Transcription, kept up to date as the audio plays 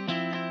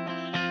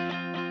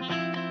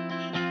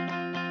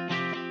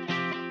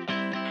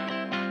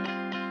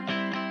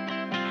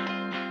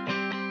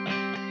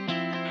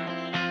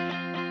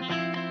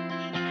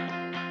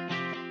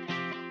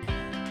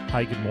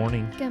Hi, good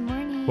morning. Good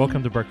morning.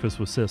 Welcome to Breakfast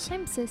with Sis.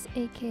 I'm Sis,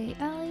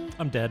 a.k.a. Allie,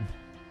 I'm Dad.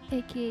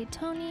 a.k.a.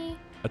 Tony.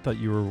 I thought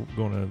you were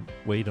going to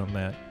wait on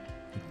that.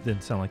 It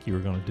didn't sound like you were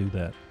going to do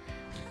that.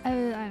 I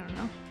don't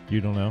know. You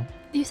don't know?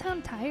 You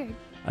sound tired.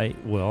 I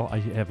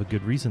have a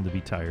good reason to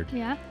be tired.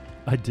 Yeah?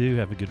 I do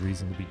have a good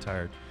reason to be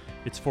tired.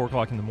 It's 4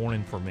 o'clock in the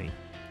morning for me.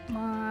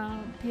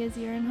 Mom, because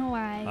you're in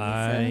Hawaii.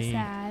 So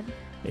sad.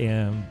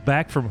 And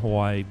back from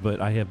Hawaii, but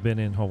I have been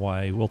in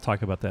Hawaii. We'll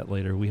talk about that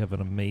later. We have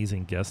an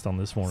amazing guest on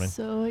this morning.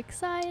 So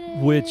excited.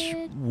 Which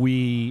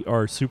we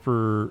are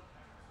super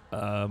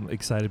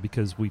excited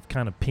because we've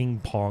kind of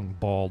ping-pong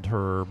balled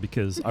her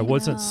because I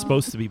wasn't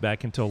supposed to be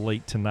back until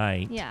late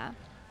tonight. Yeah.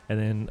 And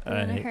then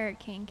a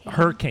hurricane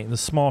came. The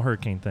small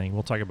hurricane thing.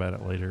 We'll talk about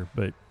it later.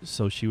 But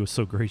so she was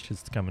so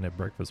gracious to come and have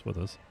breakfast with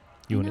us.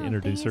 You want to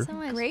introduce her? So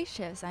much.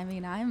 Gracious. I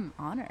mean, I'm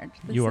honored.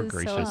 This You are is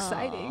gracious. so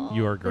exciting.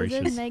 You are This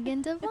gracious. is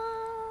Megan Devon.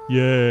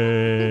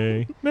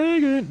 Yay.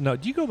 Megan. No,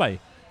 do you go by,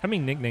 how many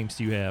nicknames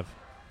do you have?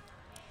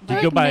 Do you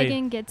I go feel like by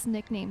Megan gets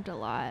nicknamed a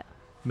lot.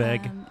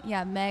 Meg?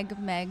 Yeah, Megs.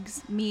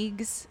 Meegs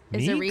is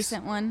Meegs? a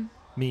recent one.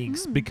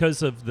 Meeks,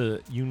 because of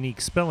the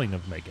unique spelling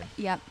of Megan.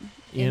 Yep.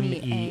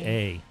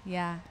 M-E-A.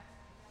 Yeah.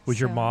 Was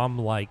your So- mom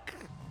like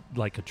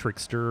a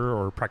trickster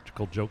or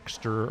practical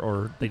jokester,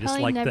 or they just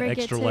Probably like never the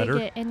extra get to letter?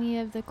 get any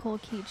of the cool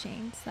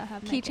keychains that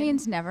have Megan.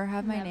 Keychains never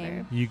have my Never.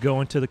 name. You go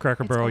into the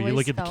Cracker It's Barrel, you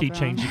always look at the spelled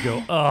keychains, wrong. you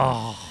go,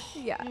 oh,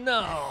 Yeah.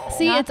 no.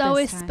 See, Not it's this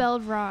always time.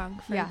 spelled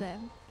wrong for Yeah.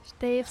 them.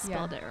 They've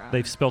spelled it wrong.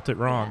 They've spelt it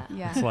wrong. Yeah.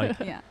 Yeah. It's like,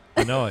 Yeah.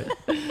 I know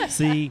it.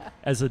 See,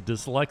 as a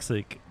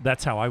dyslexic,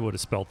 that's how I would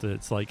have spelt it.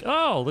 It's like,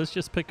 oh, let's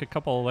just pick a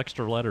couple of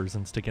extra letters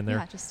and stick in there.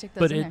 Yeah, just stick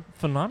those But in it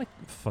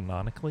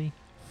phonetically,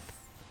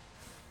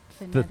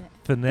 there.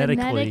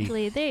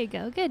 phonetically, there you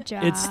go. Good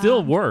job. it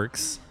still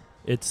works.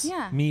 It's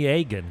Yeah.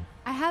 Megan.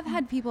 I have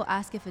had people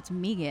ask if it's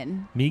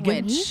Megan.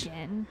 Megan? Which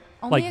Vegan.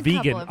 only Like a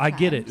couple vegan. of I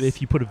get it. times.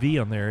 If you put a V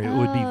on there, it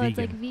would be Oh, vegan. it's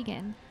like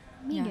vegan.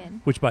 Yeah.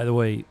 Vegan. Which, by the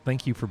way,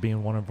 thank you for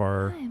being one of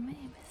our Hi, my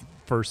name is.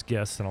 first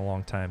guests in a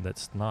long time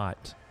that's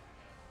not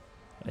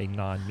a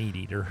non-meat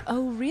eater.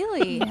 Oh,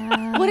 really?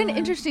 Yeah. What an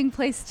interesting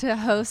place to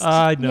host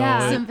I know.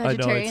 Yeah. it. some I know.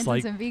 vegetarians It's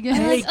like, and some vegans.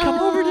 hey, Like, come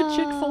over to oh.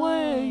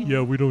 Chick-fil-A.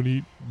 Yeah, we don't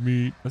eat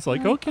meat. It's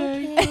like,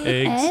 okay.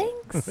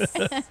 Eggs.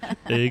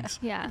 Eggs.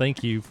 Yeah.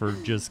 Thank you for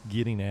just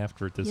getting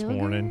after it this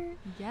morning. Yogurt.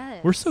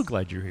 Yes. We're so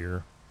glad you're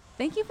here.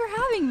 Thank you for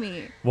having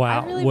me.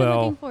 Wow. I've really well, been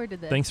looking forward to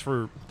this.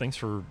 thanks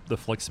for the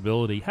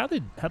flexibility. How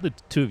did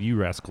two of you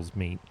rascals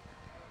meet?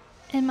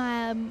 In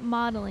my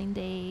modeling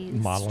days.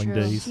 Modeling true.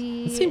 days.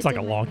 She It seems like a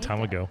did my long time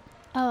makeup. ago.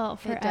 Oh, It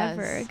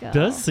forever does. ago.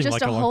 Does seem Just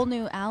like a a long whole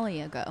new alley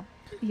ago.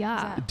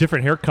 Yeah. Is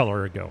different hair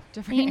color ago.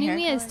 Different You knew hair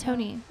me as color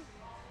now. Tony.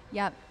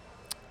 Yep.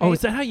 Oh, Right.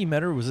 is that how you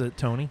met her? Was it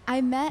Tony?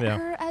 I met Yeah.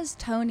 her as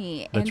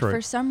Tony, That's and right.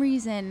 for some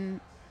reason,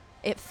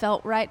 it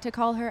felt right to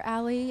call her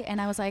Allie.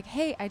 And I was like,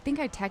 "Hey, I think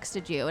I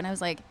texted you," and I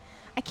was like,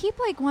 "I keep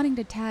like wanting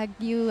to tag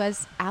you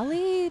as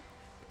Allie,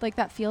 like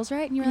that feels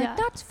right." And you were Yeah. like,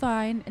 "That's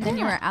fine." And then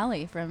you Yeah. were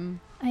Allie from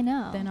I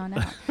know. then on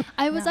out.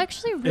 I was Yeah.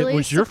 actually really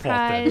was your fault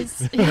then.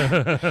 surprised.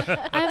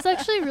 I was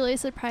actually really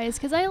surprised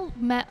because I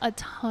met a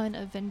ton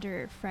of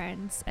vendor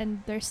friends,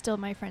 and they're still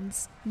my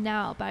friends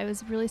now. But I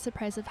was really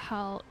surprised of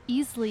how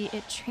easily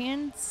it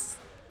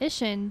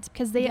transitioned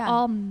because they Yeah.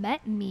 all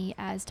met me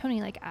as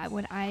Tony. Like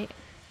when I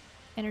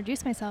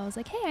introduced myself, I was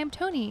like, "Hey, I'm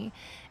Tony,"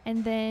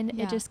 and then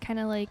Yeah. it just kind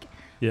of like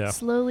Yeah.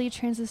 slowly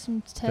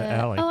transitioned to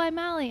Allie. "Oh, I'm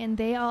Allie," and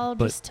they all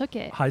But just took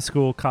it. High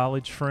school,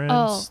 college friends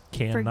Oh,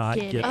 cannot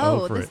forget get it.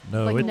 Oh, over this- it.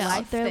 No, like it's No,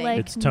 life they're thing. like,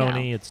 it's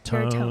Tony, no, it's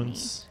you're Tony.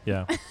 Tones.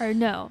 Yeah. Or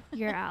no,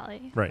 you're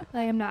Allie. Right.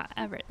 Like I'm not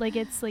ever. Like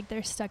it's like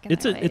they're stuck in.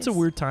 It's their a ways.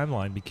 weird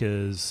timeline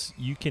because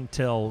you can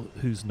tell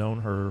who's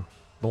known her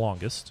the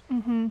longest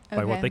Mm-hmm.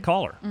 by what Okay. they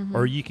call her, Mhm.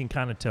 or you can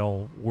kind of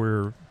tell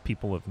where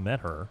people have met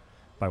her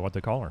by what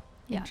they call her.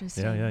 Yeah.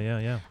 Interesting.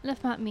 Yeah. Enough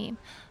about me.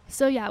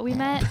 So yeah, we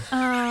met.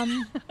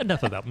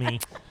 Enough about me,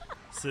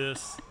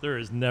 sis. There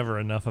is never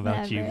enough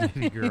about you, Never.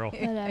 baby girl.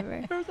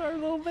 Whatever. There's our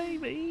little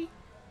baby.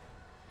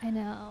 I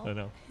know. I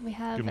know. We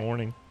have. Good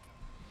morning.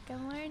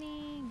 Good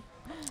morning.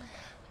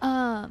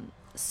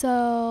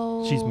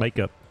 So. She's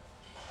makeup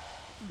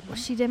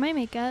She did my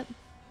makeup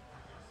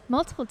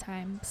multiple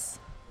times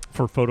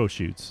for photo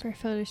shoots. for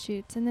photo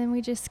shoots, and then we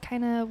just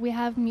we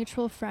have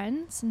mutual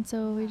friends, and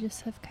so we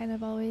just have kind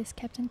of always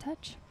kept in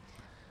touch.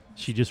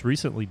 She just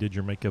recently did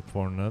your makeup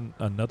for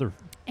another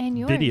And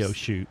yours. video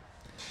shoot.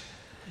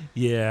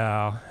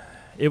 Yeah,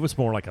 it was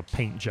more like a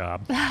paint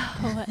job.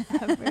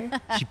 Whatever.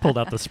 She pulled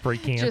out the spray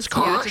can. Just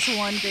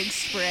one big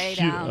spray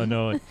down. I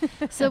know it.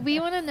 So we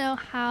want to know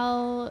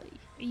how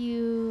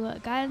you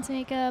got into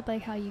makeup,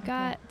 like how you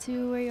got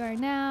to where you are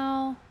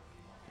now.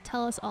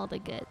 Tell us all the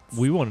goods.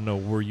 We want to know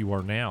where you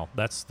are now.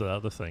 That's the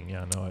other thing.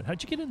 Yeah, I know it.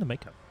 How'd you get into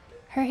makeup?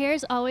 Her hair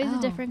is always a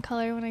Oh. different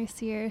color when I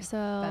see her,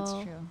 so That's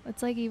true.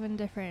 it's like even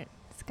different.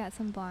 It's got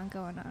some blonde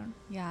going on.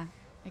 Yeah.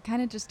 It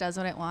kind of just does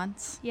what it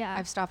wants. Yeah.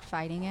 I've stopped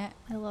fighting it.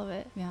 I love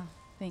it. Yeah.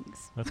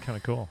 Thanks. That's kind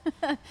of cool.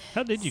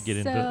 How did you get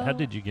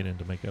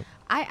into makeup?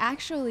 I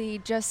actually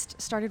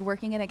just started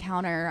working at a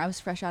counter. I was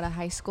fresh out of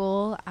high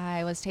school.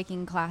 I was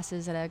taking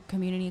classes at a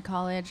community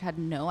college, had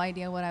no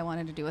idea what I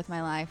wanted to do with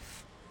my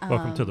life.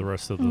 Welcome to the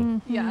rest of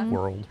the Yeah.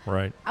 world,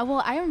 right?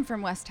 Well, I am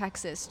from West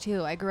Texas,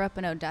 too. I grew up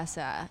in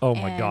Odessa. Oh,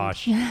 my and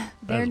gosh. They're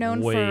That's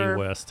known way for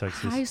West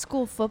Texas. high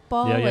school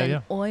football Yeah, yeah, and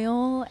yeah.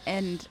 oil.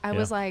 And I Yeah.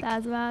 was like,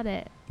 That's about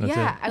it. That's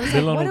yeah, it. I was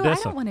Little like, I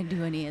Odessa. don't want to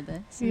do any of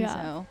this. And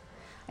Yeah. so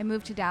I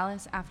moved to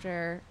Dallas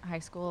after high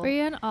school. Were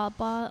you an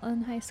oddball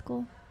in high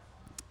school?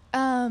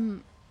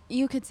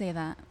 You could say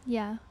that.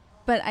 Yeah.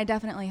 But I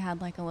definitely had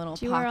like a little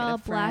Did you pocket wear all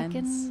of black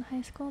friends. in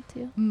high school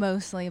too?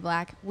 Mostly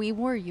black. We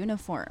wore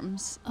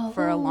uniforms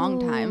for a long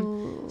time.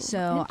 Oh,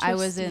 So I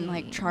was in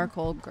like interesting.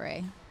 charcoal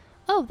gray.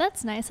 Oh,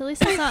 that's nice. At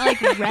least it's not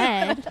like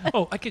red.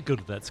 Oh, I could go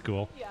to that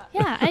school.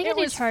 Yeah, I It could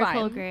do was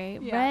charcoal fine. gray.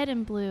 Yeah. Red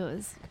and blue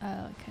is. Oh,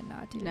 I could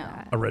not do No.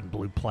 that. A red and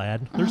blue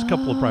plaid. There's a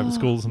couple of private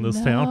schools in this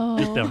town,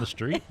 just down the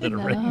street, that are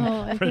no, red,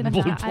 I red could and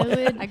blue not. I plaid.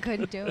 would. I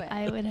couldn't do it.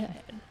 I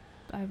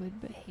would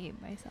hate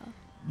myself.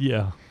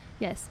 Yeah.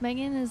 Yes,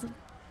 Megan is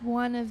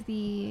one of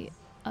the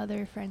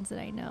other friends that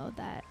I know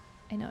that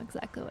I know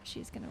exactly what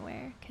she's gonna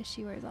wear because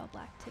she wears all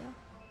black too.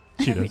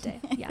 She Every does. day.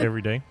 Yeah.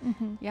 Every day.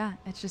 Mm-hmm. Yeah,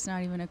 it's just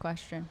not even a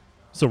question.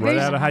 So right Very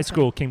out of high awesome.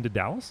 school, came to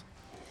Dallas?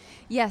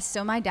 Yes,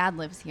 so my dad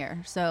lives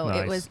here, so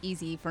Nice. it was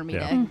easy for me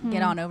Yeah. to Mhm.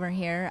 get on over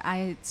here.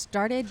 I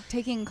started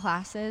taking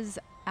classes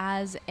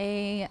as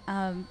a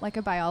like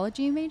a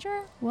biology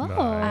major. Whoa.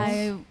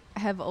 Nice. I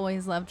have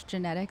always loved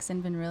genetics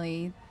and been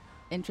really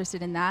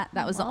interested in that.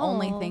 That was the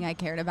only Whoa. thing I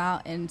cared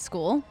about in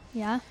school.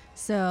 Yeah.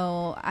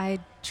 So I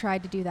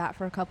tried to do that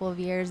for a couple of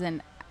years,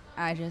 and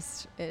I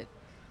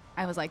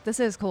was like, this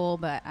is cool,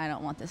 but I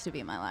don't want this to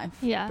be my life.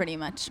 Yeah. Pretty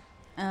much.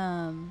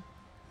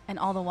 And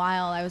all the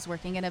while I was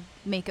working at a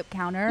makeup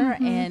counter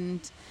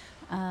Mhm.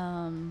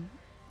 and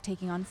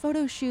taking on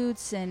photo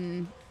shoots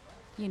and,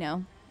 you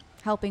know,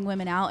 helping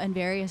women out in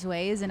various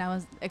ways. And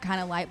it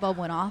kind of light bulb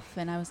went off,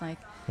 and I was like,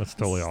 That's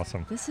totally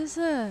awesome. this is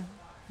a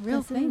real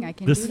This thing. is- I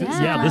can This, do this.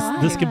 Yeah. in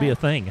my this life. could be a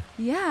thing.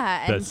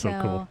 Yeah, and That's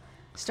so cool.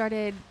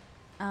 started,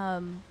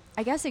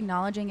 I guess,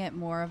 acknowledging it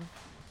more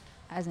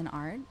as an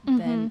art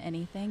than Mhm.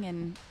 anything,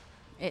 and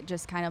it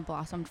just kind of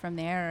blossomed from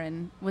there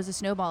and was a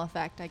snowball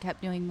effect. I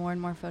kept doing more and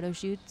more photo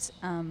shoots,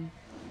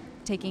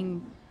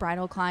 taking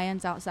bridal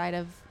clients outside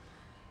of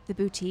the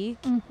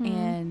boutique, Mhm.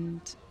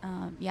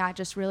 and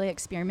just really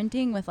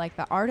experimenting with like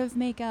the art of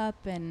makeup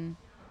and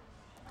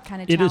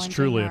kind of It is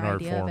truly an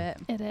art idea form. Of it.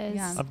 It is.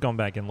 Yeah. I've gone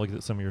back and looked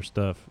at some of your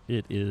stuff.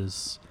 It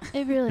is,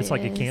 It really it's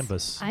like a is.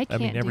 canvas. I mean,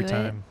 can't every do it.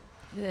 time.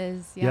 It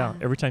is, Yeah.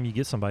 Every time you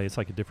get somebody, it's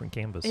like a different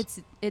canvas.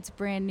 It's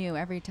brand new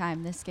every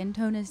time. The skin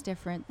tone is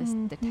different. The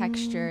Mhm.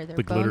 texture, their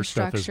the bone glitter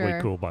stuff structure. is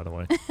way cool, by the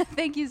way.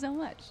 Thank you so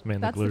much. Man,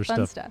 That's the glitter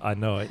fun stuff. I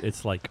know it.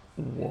 It's like,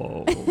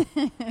 whoa.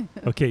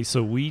 Okay,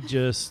 so we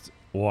just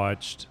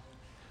watched.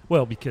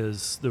 Well,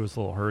 because there was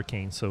a little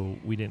hurricane, so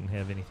we didn't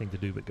have anything to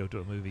do but go to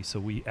a movie. So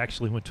we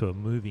actually went to a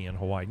movie in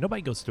Hawaii.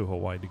 Nobody goes to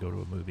Hawaii to go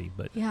to a movie,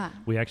 but Yeah.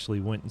 we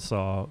actually went and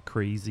saw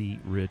Crazy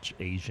Rich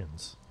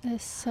Asians.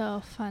 It's so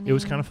funny. It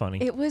was kind of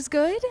funny. It was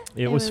good.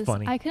 It was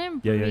funny. I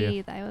couldn't Yeah, yeah, yeah.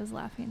 breathe. I was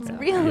laughing so hard.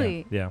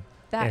 Really? Yeah.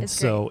 That And is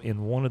so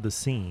in one of the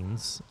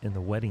scenes, in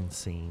the wedding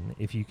scene,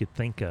 if you could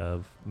think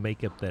of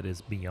makeup that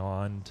is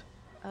beyond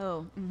great.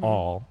 Oh. mhm.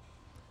 all,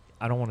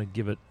 I don't want to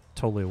give it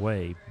totally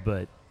away,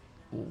 but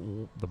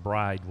the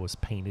bride was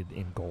painted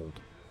in gold.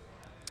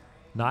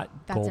 Not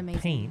That's gold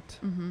amazing. paint,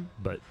 Mhm.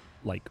 but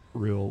like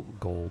real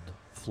gold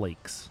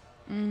flakes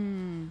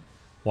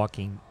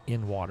walking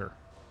in water.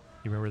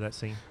 You remember that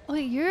scene? Oh,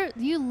 wait,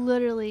 you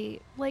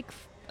literally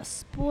a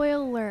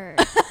spoiler.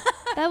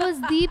 That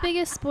was the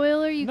biggest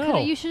spoiler you No.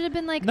 could. You should have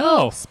been like,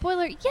 No. oh,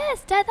 spoiler.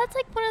 Yes, Dad. That's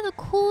like one of the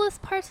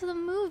coolest parts of the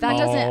movie. That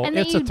doesn't- And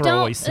then it's you a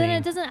throwaway don't. scene. And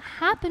it doesn't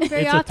happen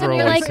very It's a often. You're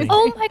throwaway like, scene.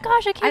 oh my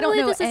gosh, I can't I don't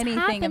believe know this is anything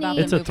happening. about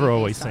the It's a movie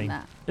throwaway based on scene.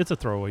 that. It's a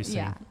throwaway scene.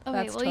 Yeah. Okay,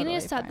 that's well, you need totally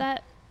to stop fine.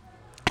 that.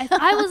 If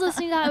I was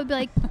listening to that, I would be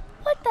like,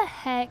 what the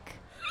heck?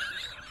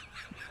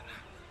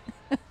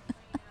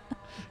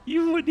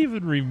 You wouldn't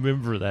even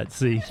remember that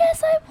scene.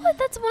 Yes, I would.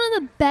 That's one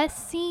of the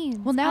best scenes.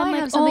 Well, now I'm I like,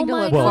 have something oh to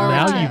my look Well, forward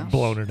now to. you've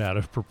blown it out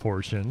of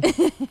proportion.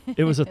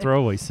 It was a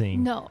throwaway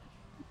scene. No.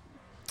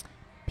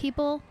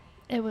 People,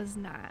 it was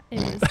not. It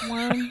was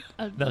one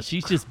of No, the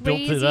she's just built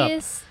it up.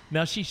 craziest,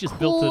 Now she's just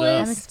built it up.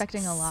 coolest I'm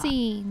expecting a lot.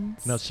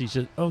 Scenes. No, she's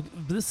just. Oh,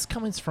 this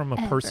comes from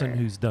a person Ever.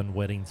 who's done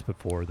weddings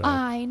before, though.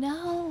 I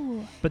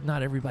know. But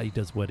not everybody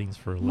does weddings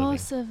for a living.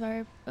 Most of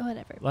our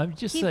whatever. I'm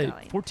just Keep say,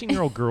 going.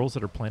 14-year-old girls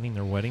that are planning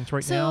their weddings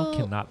right now So-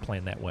 cannot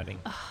plan that wedding.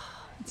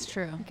 It's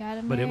true.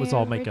 Gotta But it was marry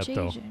all a makeup, rich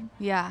though. Asian.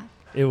 Yeah.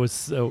 It was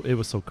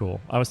so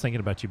cool. I was thinking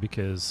about you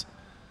because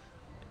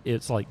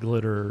it's like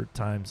glitter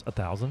times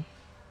 1,000.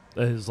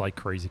 It was like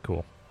crazy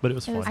cool, but it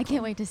was It was fun. I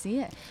can't wait to see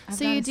it. I've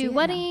So you gotta see do it now.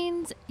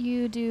 weddings,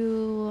 you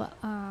do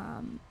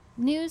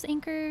news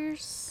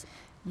anchors.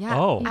 Yeah.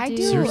 Oh, I You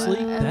do. do, seriously?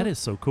 uh, That is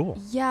so cool.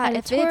 Yeah, if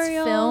it's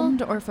editorial.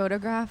 filmed or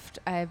photographed,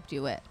 I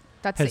do it.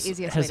 That's the easiest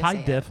way Has to high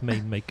say def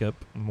made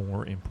makeup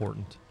more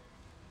important?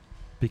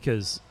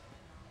 Because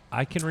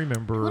I can I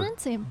remember wouldn't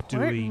say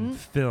doing important.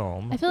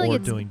 film I feel like or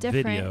it's doing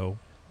different. video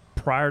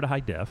prior to high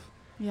def,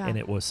 Yeah. and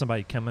it was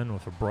somebody come in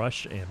with a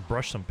brush and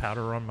brush some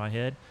powder on my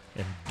head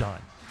and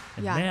done.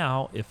 And Yeah.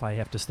 now, if I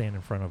have to stand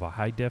in front of a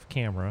high def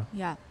camera,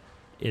 Yeah.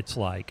 it's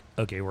like,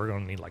 okay, we're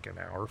going to need like an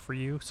hour for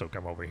you, so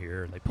come over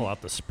here. And they pull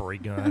out the spray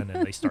gun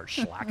and they start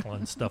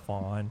schlackling stuff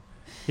on.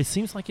 It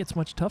seems like it's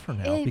much tougher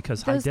now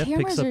because high those def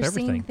cameras picks up are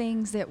seeing everything.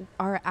 things that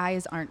our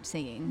eyes aren't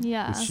seeing.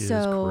 Yeah. Which is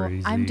So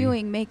I'm crazy.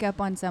 doing makeup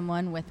on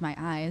someone with my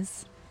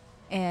eyes,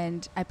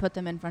 and I put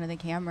them in front of the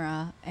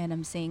camera, and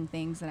I'm seeing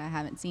things that I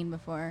haven't seen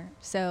before.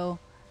 So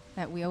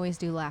that we always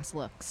do last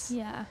looks.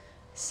 Yeah.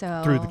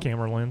 So Through the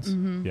camera lens.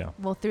 Mhm. Yeah.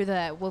 Well,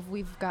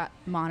 we've got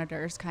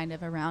monitors kind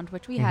of around,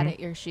 which we had Mhm. at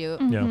your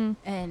shoot. Yeah. Mhm.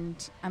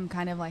 And I'm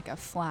kind of like a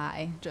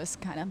fly, just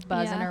kind of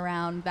buzzing Yeah.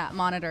 around that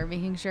monitor,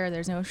 making sure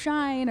there's no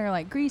shine or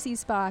like greasy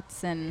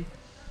spots. And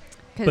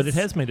But it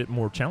has made it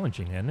more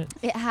challenging, hasn't it?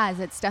 It has.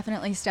 It's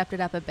definitely stepped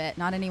it up a bit.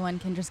 Not anyone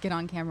can just get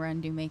on camera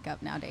and do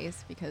makeup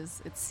nowadays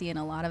because it's seeing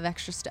a lot of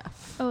extra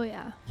stuff. Oh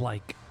yeah.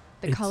 Like,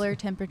 The it's- color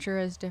temperature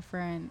is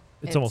different.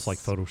 It's almost like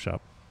Photoshop.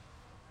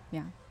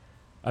 Yeah.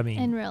 I mean,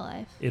 In real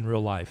life. in real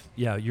life.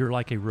 Yeah, you're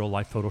like a real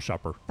life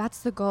Photoshopper.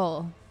 That's the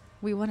goal.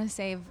 We want to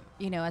save,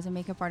 as a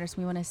makeup artist,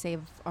 we want to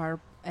save our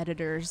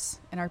editors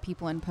and our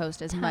people in post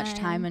as much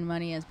time Time. and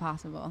money as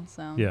possible.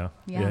 So Yeah.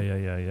 Yeah.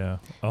 Yeah.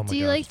 Oh my Do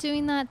you gosh. like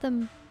doing that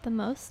the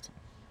most?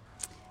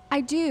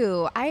 I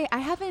do. I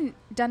haven't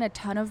done a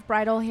ton of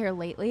bridal hair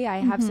lately. I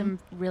have Mhm. some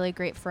really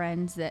great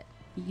friends that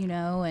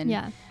and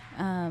Yeah.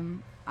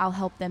 I'll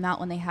help them out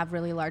when they have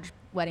really large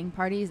wedding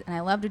parties, and I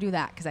love to do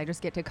that because I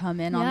just get to come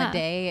in on the Yeah.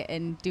 day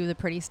and do the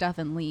pretty stuff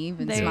and leave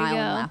and There you smile and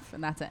go. laugh,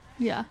 and that's it.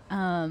 Yeah.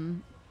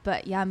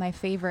 But yeah, my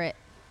favorite,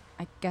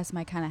 I guess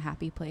my kind of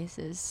happy place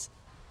is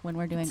when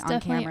we're doing It's on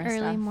definitely camera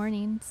early stuff.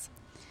 mornings.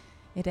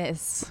 It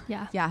is.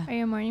 Yeah. Yeah. Are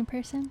you a morning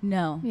person?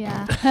 No.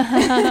 Yeah.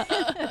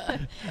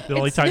 The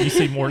only time you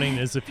see morning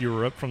is if you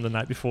were up from the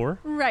night before?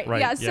 Right.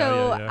 Right. Yeah. Yeah,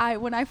 So yeah.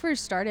 when I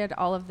first started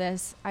all of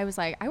this, I was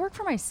like, I work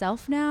for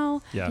myself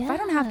now. Yeah. If I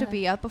don't have to Yeah.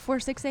 be up before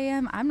 6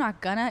 a.m., I'm not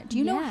gonna. Do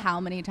you know Yeah. how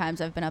many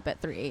times I've been up at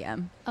 3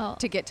 a.m. Oh.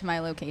 to get to my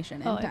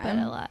location in Oh, I bet time?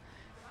 a lot.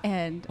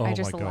 And Oh I my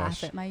just gosh.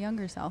 laugh at my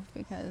younger self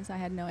because I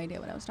had no idea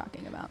what I was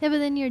talking about. Yeah, but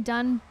then you're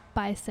done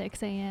by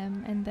 6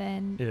 a.m. and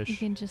then you Ish.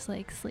 can just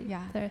like sleep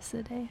Yeah. the rest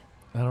of the day.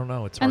 I don't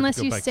know. It's hard Unless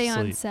to go you back stay to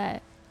on sleep.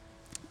 set.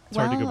 It's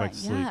hard to go back to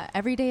sleep. Yeah,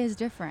 every day is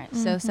different.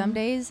 So some Mhm.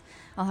 days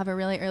I'll have a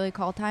really early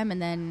call time, and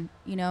then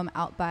I'm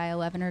out by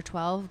 11 or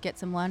 12, get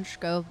some lunch,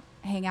 go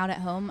hang out at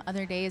home.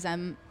 Other days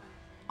I'm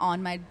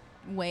on my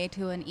way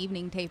to an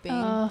evening taping.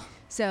 Oh,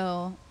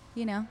 So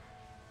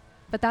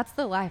but that's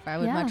the life. I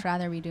would Yeah. much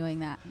rather be doing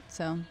that.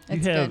 So You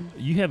it's have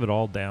good. you have it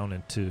all down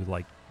into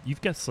like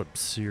you've got some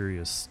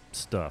serious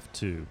stuff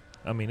too.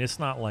 I mean, it's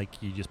not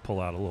like you just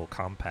pull out a little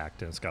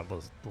compact and it's got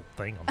this little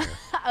thing on there.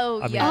 Oh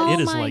I mean, yeah. oh it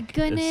is my like- it's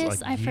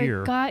goodness! like I gear.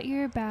 forgot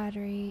your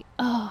battery.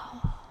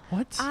 Oh,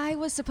 What? I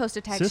was supposed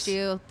to text Sis?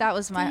 you. That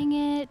was my. dang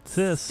it!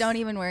 Sis. Don't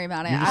even worry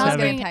about it. You just I was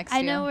haven't- gonna text I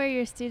you. know where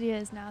your studio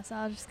is now, so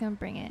I'm just gonna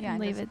bring it Yeah, and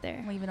leave just it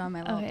there. Leave it on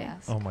my little Okay.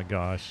 desk. Oh my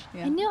gosh.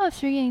 Yeah. I knew I was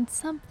forgetting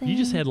something. You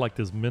just had like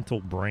this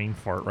mental brain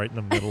fart right in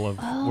the middle of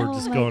we're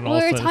just my- going all We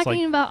of a were sudden. It's talking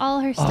like, about all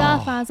her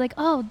stuff. Oh. I was like,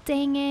 oh,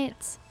 dang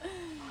it!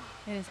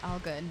 It is all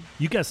good.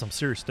 you got some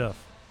serious stuff.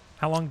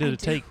 How long did I it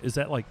do. take? Is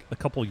that like a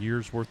couple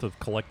years worth of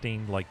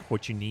collecting like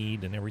what you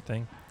need and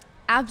everything?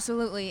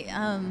 Absolutely.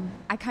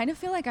 I kind of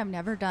feel like I'm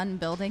never done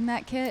building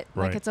that kit.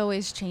 Right. Like it's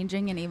always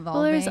changing and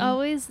evolving. Well, there's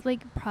always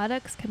like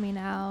products coming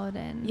out,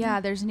 and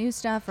Yeah, there's new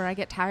stuff, or I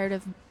get tired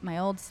of my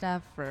old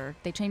stuff, or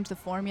they change the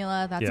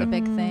formula. That's Yeah. a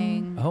big Mm.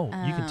 thing. Oh,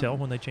 you can tell Um,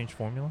 when they change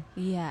formula?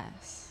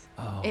 Yes.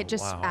 Oh, It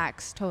just wow.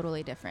 acts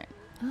totally different.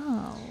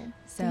 Oh,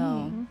 So,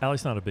 dang.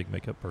 Allie's not a big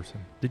makeup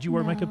person. Did you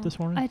wear makeup No. this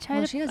morning? I tried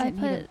well, to. she I doesn't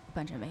put. need a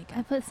bunch of I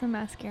makeup. put some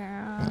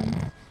mascara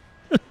on.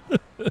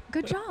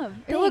 Good job.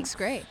 It looks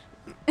Thanks.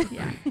 great.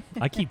 Yeah.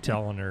 I keep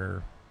telling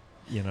her,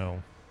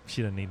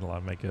 she doesn't need a lot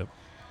of makeup.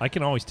 I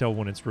can always tell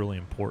when it's really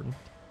important.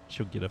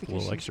 She'll get up a Because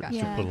little she's extra. got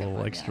She'll some put a makeup little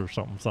on, extra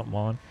yeah. something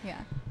on. Yeah.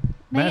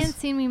 Megan's Mas-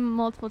 seen me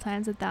multiple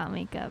times without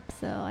makeup,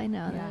 so I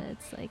know Yeah. that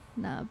it's like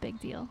not a big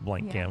deal.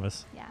 Blank Yeah.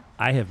 canvas. Yeah.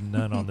 I have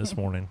none on this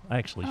morning. I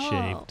actually Oh,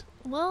 shaved.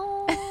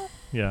 Well,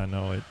 Yeah, I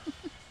know it.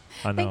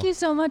 I know. Thank you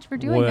so much for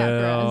doing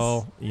that for us.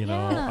 Well,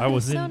 Yeah, I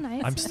was it's in. so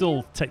nice I'm of still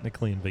you.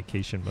 technically in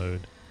vacation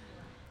mode.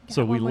 yeah,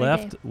 So we one more day.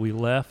 left. We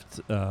left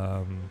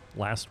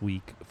last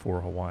week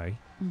for Hawaii,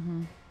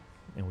 Mm-hmm.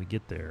 and we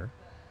get there.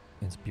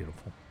 And it's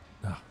beautiful.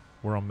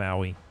 We're on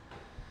Maui.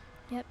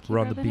 Yep. keep We're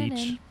on the rubbing it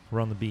beach. in.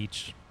 We're on the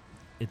beach.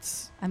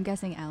 It's I'm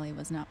guessing Allie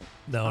was not.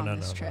 no, On no,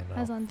 this no, trip. no, I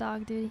was no. on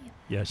dog duty.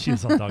 Yeah, she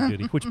was on dog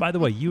duty. Which, by the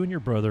way, you and your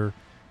brother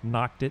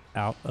knocked it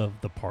out of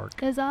the park.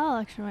 It's all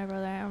actually my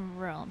brother. I'm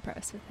real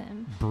impressed with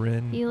him.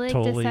 Bryn He like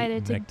totally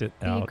decided to necked it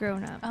be out.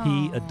 grown up.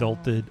 He Aw.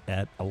 adulted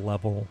at a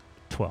level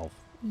 12.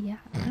 Yeah.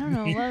 I don't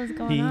know what was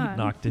going He on.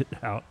 knocked it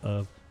out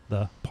of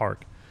the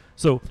park.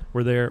 So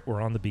we're there.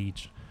 We're on the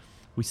beach.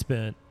 We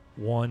spent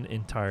one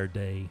entire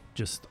day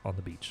just on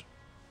the beach.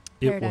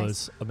 It Paradise.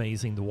 was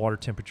amazing. The water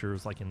temperature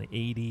was like in the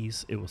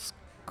 80s. It was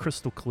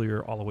crystal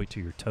clear all the way to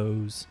your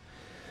toes.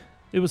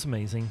 It was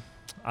amazing.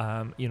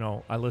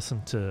 I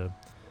listened to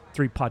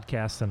 3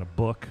 podcasts and a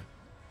book,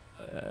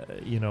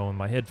 in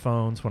my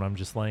headphones when I'm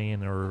just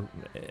laying, and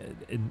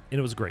it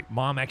was great.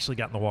 Mom actually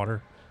got in the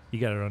water. You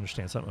got to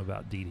understand something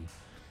about Dee Dee.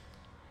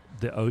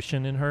 The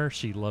ocean in her,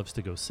 she loves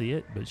to go see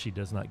it, but she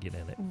does not get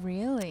in it.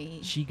 Really?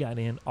 She got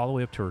in all the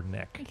way up to her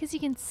neck. Because you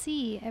can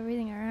see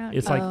everything around.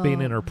 It's like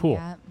being in our pool,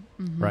 yeah.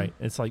 Mhm. right?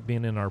 It's like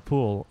being in our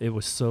pool. It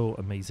was so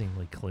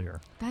amazingly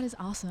clear. That is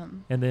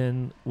awesome. And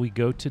then we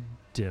go to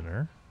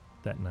dinner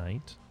that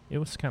night. It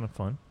was kind of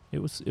fun. It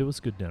was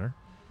good dinner.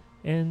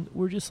 And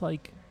we're just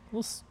like,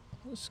 let's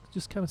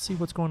just kind of see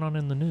what's going on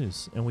in the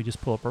news. And we just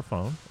pull up our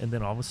phone, and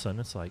then all of a sudden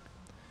it's like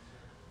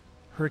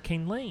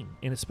Hurricane Lane,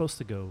 and it's supposed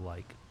to go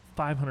like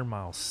 500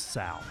 miles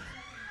south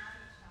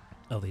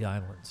of the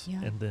islands.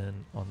 Yeah. And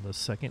then on the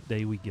second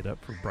day we get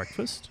up for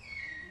breakfast,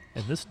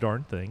 and this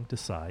darn thing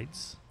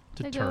decides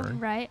to go turn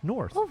right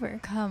north. over.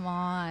 Come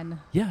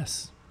on.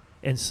 Yes.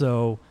 And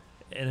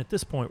at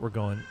this point we're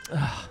going,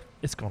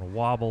 it's going to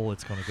wobble.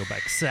 It's going to go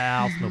back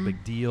south. No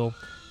big deal.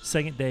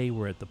 Second day,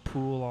 we're at the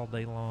pool all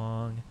day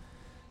long.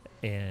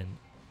 And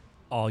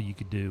all you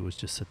could do was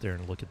just sit there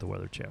and look at the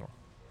Weather Channel.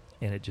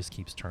 And it just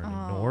keeps turning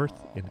north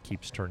and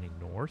keeps turning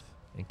north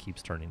and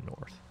keeps turning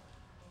north.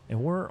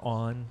 And we're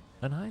on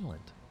an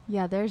island.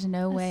 Yeah, there's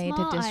no way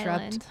to disrupt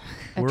Island.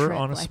 a We're trip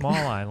on a like small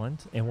that.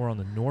 island, and we're on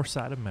the north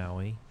side of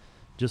Maui,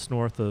 just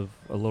north of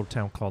a little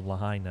town called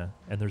Lahaina,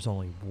 and there's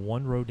only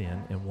one road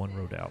in and one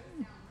road out.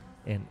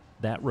 And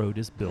that road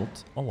is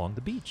built along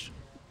the beach.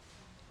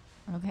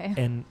 Okay.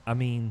 And I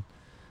mean,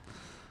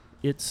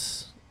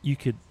 you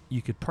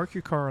could park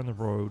your car on the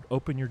road,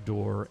 open your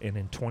door, and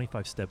in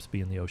 25 steps be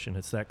in the ocean.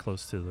 It's that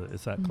close to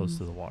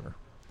the water.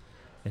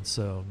 And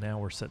so now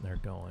we're sitting there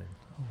going,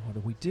 oh, what do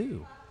we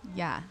do?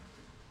 Yeah.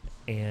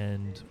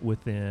 And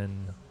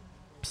within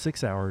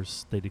 6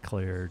 hours, they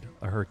declared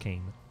a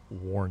hurricane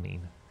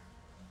warning,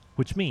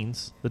 which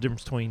means the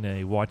difference between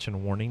a watch and a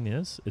warning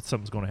is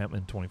something's going to happen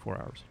in 24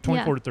 hours,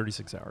 24 to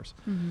 36 hours.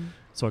 Mm-hmm.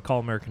 So I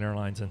called American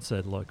Airlines and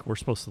said, look, we're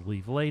supposed to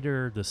leave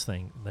later. This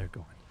thing, they're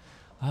going,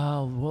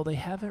 oh, well, they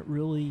haven't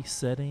really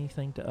said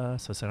anything to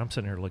us. I said, I'm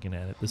sitting here looking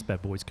at it. This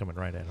bad boy's coming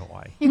right out of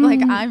Hawaii. You're like,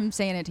 Mhm. I'm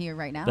saying it to you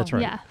right now. That's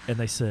right. Yeah. And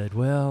they said,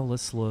 well,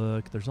 let's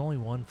look. There's only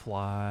one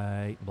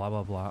flight, blah,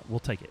 blah, blah. We'll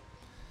take it.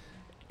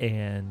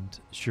 And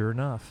sure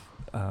enough,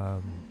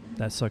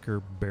 that sucker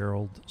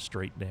barreled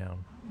straight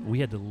down. We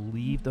had to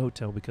leave the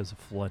hotel because of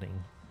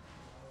flooding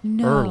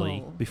No.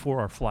 early before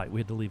our flight. We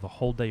had to leave a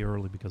whole day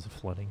early because of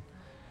flooding.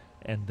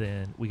 And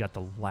then we got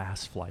the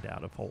last flight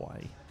out of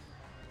Hawaii.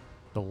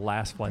 The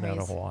last flight out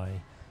of Praise. Hawaii.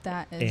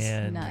 That is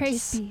And- nuts.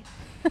 Praise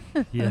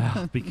be.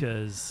 Yeah,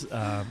 because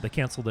they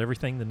canceled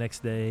everything the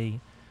next day.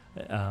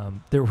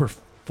 There were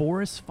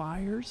forest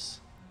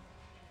fires.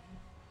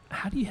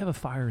 How do you have a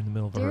fire in the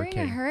middle of a During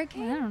hurricane? a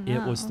hurricane? I don't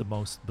know. It was the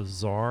most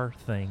bizarre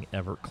thing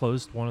ever.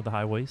 Closed one of the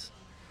highways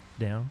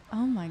down.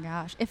 Oh my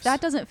gosh. If that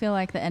doesn't feel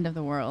like the end of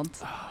the world.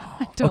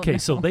 I don't Okay, know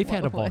so they've had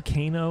a what would.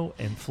 volcano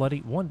and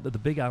flooding. The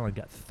Big Island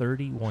got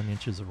 31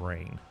 inches of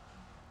rain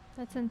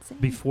That's insane.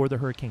 before the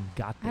hurricane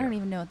got there. I don't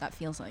even know what that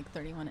feels like,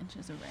 31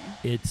 inches of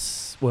rain.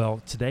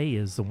 Today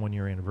is the 1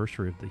 year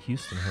anniversary of the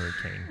Houston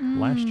hurricane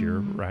last year,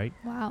 Mm. right?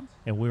 Wow.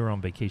 And we were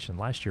on vacation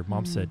last year.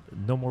 Mom Mm. said,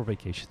 no more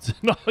vacations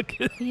in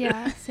August.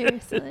 Yeah,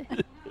 seriously.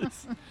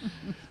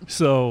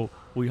 So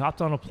we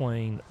hopped on a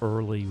plane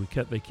early. We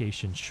cut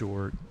vacation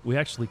short. We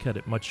actually cut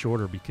it much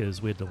shorter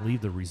because we had to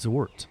leave the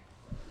resort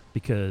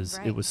because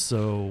it Right. was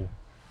so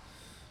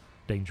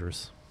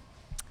dangerous.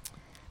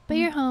 But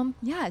you're home.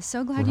 Yeah,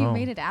 so glad We're you home.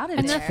 made it out of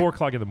And there. It's 4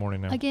 o'clock in the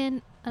morning now.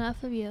 Again,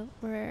 enough of you.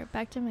 We're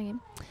back to Megan.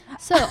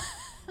 So,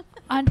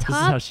 on This is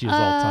top how she is all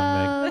the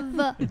time,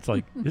 of It's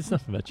like, it's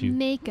nothing about you.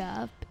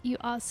 makeup, you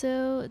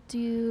also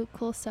do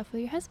cool stuff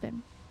with your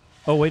husband.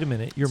 Oh, wait a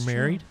minute. You're It's true.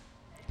 married?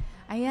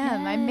 I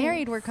am. I'm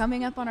married. We're Yes.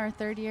 coming up on our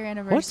 3rd year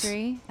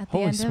anniversary at the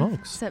Holy end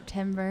smokes. of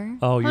September.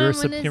 Oh, Hold you're a on, when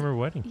is- September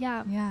wedding.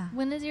 Yeah. Yeah.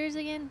 When is yours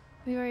again?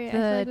 We were I The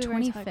feel like we were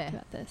 25th talking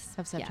about this.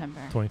 Of September.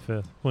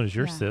 25th. When is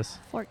yours, Yeah. sis?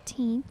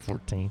 14th.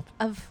 14th.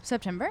 Of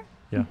September?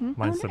 Yeah. Mhm.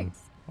 Mine's Oh,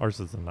 nice. ours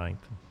is the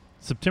 9th.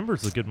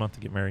 September's a good month to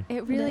get married.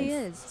 It really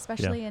is. is,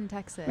 especially in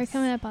Texas. We're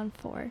coming up on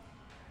 4.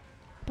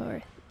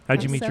 But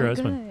How'd you That's meet so your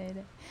husband?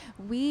 good.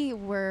 We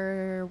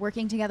were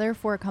working together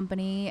for a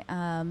company.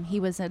 He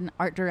was an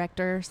art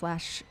director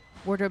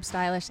 / wardrobe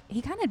stylist. He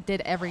kind of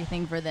did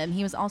everything for them.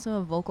 He was also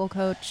a vocal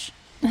coach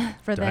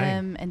for Dang.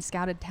 them and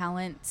scouted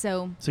talent.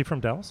 So Is he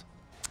from Dallas?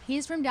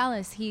 he's from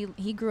Dallas. He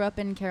grew up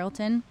in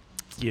Carrollton,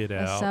 Get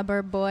a out.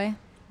 suburb boy.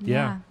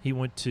 Yeah. He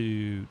went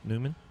to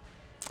Newman.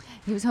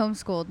 He was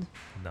homeschooled.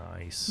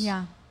 Nice.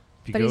 Yeah.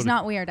 If you But go he's to-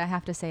 not weird, I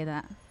have to say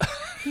that.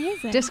 he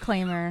isn't.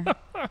 Disclaimer.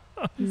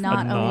 He's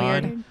not a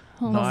weird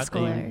not a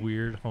homeschooler.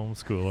 weird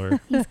homeschooler.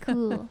 He's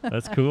cool.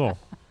 That's cool.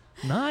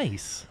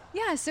 Nice.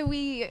 Yeah, so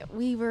we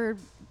were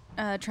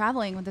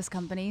traveling with this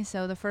company.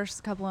 So the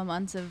first couple of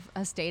months of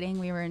us dating,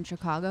 we were in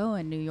Chicago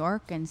and New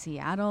York and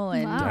Seattle,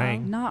 and Wow.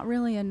 Dang. not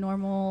really a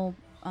normal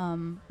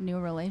new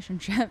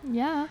relationship,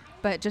 Yeah.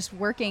 but just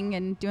working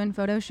and doing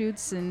photo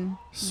shoots and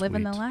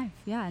living the Sweet. life.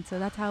 Yeah. And so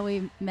that's how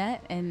we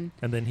met. And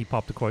And then he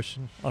popped a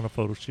question on a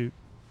photo shoot.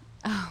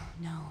 oh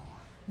no,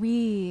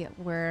 we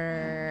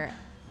were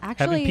Having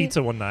actually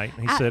pizza one night.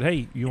 And he said,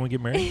 hey, you want to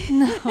get married?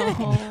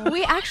 No.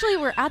 we actually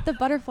were at the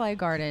Butterfly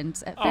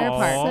Gardens at Fair Aw.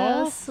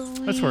 Park. So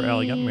sweet. That's where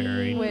Allie got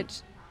married.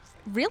 Which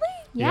really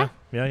Yeah.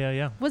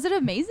 Yeah. was it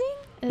amazing?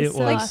 It's It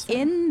so was. awesome.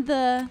 In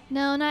the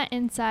No, not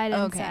inside.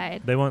 Okay.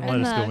 Inside. They won't let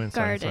In us go the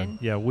inside. garden.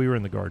 Yeah, we were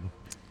in the garden.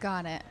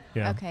 got it.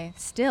 Yeah. Okay.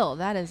 Still,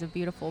 that is a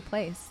beautiful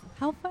place.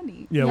 How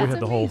funny. Yeah, we That's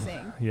had the whole.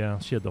 amazing. Yeah,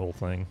 she had the whole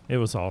thing. It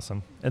was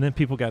awesome. And then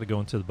people got to go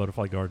into the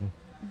butterfly garden.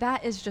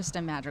 That is just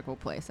a magical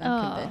place. I'm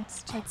Oh,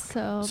 convinced. that's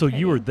so. So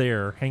you were pretty.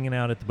 there hanging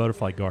out at the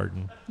butterfly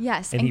garden.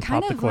 Yes, And and he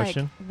kind popped of the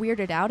question? like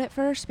weirded out at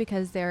first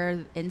because there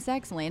are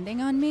insects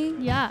landing on me.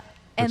 Yeah.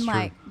 That's And true.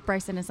 like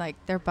Bryson is like,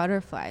 they're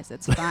butterflies.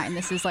 It's fine.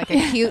 This is like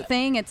a cute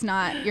thing. It's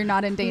not. You're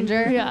not in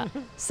danger. Yeah.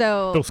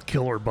 So Those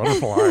killer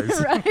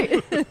butterflies.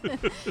 right.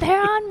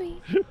 They're on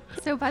me.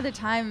 So by the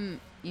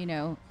time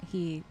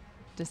he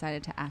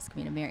decided to ask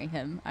me to marry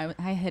him,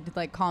 I had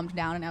like calmed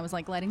down and I was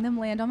like letting them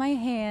land on my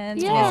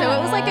hands. Yeah. So it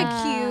was like a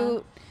Aw.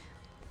 cute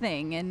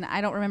thing, and I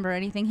don't remember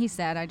anything he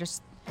said.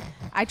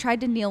 I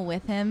tried to kneel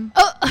with him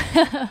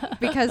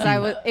because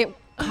it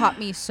caught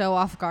me so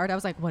off guard. I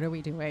was like, what are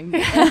we doing?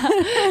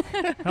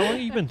 How long have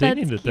you been That's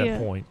dating at that cute.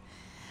 point?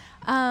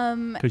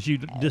 Because you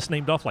just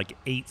named off like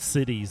 8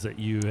 cities that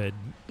you had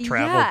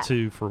traveled Yeah.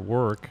 to for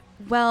work.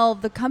 Well,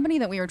 the company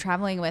that we were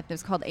traveling with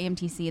is called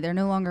AMTC. They're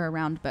no longer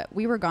around, but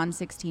we were gone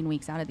 16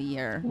 weeks out of the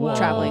year Whoa.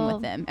 traveling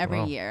with them every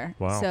Wow. year.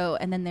 Wow. So,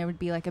 and then there would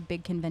be like a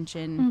big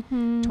convention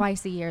Mhm.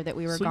 twice a year that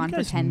we were So you gone for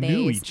guys 10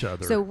 knew days. each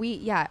other. So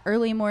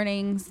early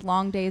mornings,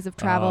 long days of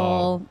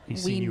travel. Oh,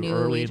 he's we seen you knew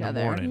early each in the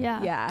other. morning.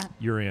 Yeah. Yeah.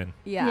 You're in.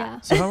 Yeah.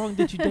 So how long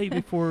did you date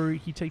before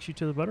he takes you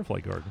to the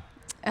butterfly garden?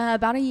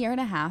 About a year and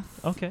a half.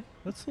 Okay,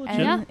 that's legit.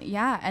 And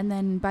and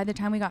then by the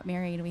time we got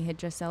married, we had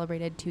just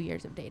celebrated 2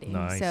 years of dating.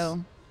 Nice. So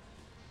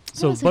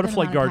So was a good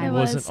Butterfly amount of Garden time. It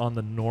wasn't was. on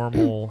the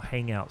normal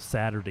hangout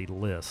Saturday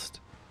list.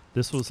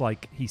 This was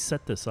like he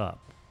set this up.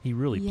 He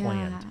really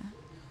planned.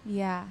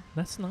 Yeah.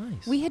 That's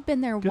nice. We had been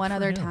there Good one for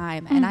other him.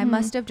 time, and I Mhm.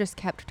 must have just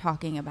kept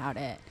talking about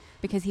it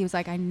because he was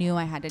like, I knew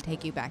I had to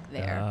take you back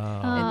there.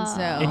 Oh. And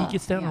so And he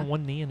gets down yeah. on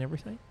one knee and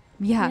everything.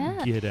 Yeah.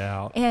 Yeah. Get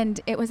out. And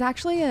it was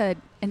actually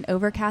an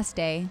overcast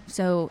day,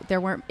 so there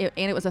weren't, and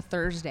it was a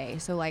Thursday,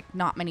 so like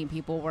not many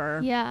people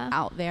were Yeah.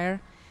 out there.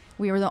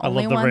 We were the I love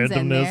only the ones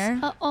in randomness. there.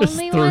 It's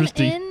Only one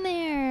Thursday. in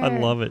there. I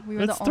love it. We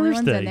were It's the only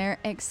Thursday. ones in there,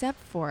 except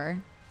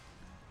for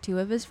 2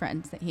 of his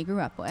friends that he grew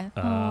up with,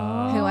 who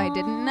Uh, I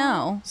didn't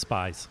know.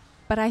 spies.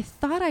 But I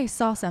thought I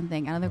saw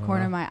something out of the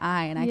corner of Uh-huh. my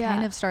eye, and I Yeah.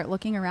 kind of start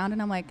looking around,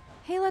 and I'm like,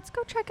 hey, let's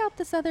go check out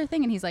this other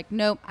thing. And he's like,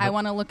 nope, I Nope.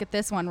 want to look at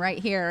this one right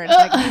here. And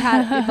like, he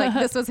had, like,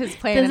 this was his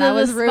plan, This and I is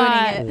was the ruining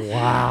spot. it.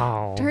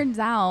 Wow. Turns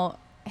out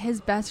his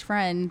best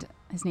friend,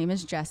 his name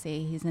is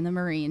Jesse, he's in the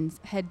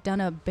Marines, had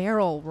done a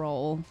barrel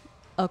roll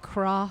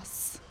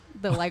across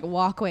the like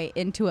walkway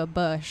into a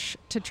bush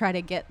to try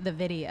to get the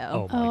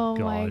video. Oh my Oh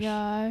gosh. my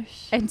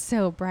gosh. And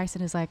so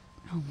Bryson is like,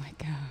 oh my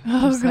God.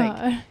 Oh Just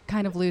god. like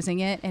kind of losing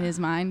it in his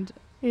mind.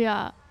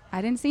 Yeah.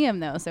 I didn't see him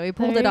though, so he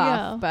pulled There it you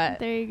off. go. But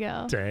there you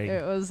go. Dang.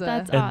 it was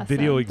That's And awesome.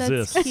 video That's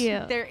exists.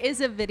 cute. there is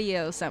a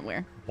video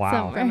somewhere Wow.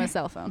 Somewhere. from a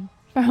cell phone.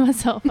 From a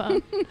cell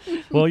phone.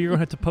 Well, you're gonna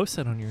have to post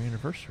that on your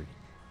anniversary.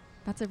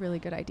 That's a really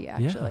good idea,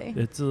 actually.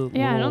 Yeah, it's a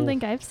Yeah, I don't little-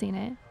 think I've seen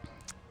it.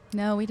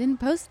 No, we didn't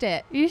post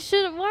it. You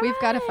should. Why? We've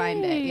got to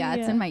find it. Yeah,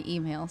 it's in my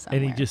email somewhere.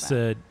 And he just but-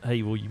 said,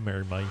 "Hey, will you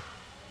marry me?"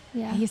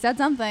 Yeah. He said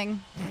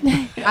something.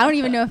 I don't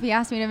even know if he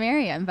asked me to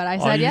marry him, but I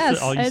All said you yes.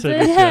 said- all you I said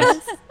said is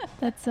yes.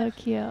 That's so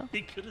cute.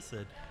 He could have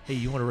said, "Hey,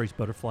 you want to raise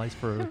butterflies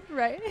for?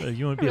 right.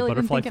 You want to be Really a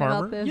been butterfly thinking about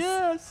farmer?" this.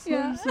 Yes.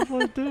 Yeah. I just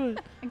want to do it.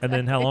 And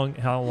then how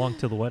long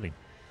till the wedding?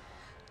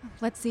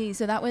 Let's see.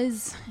 So that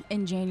was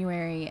in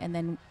January, and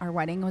then our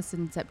wedding was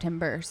in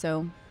September.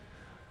 So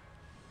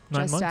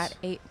 9 just months. at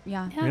 8.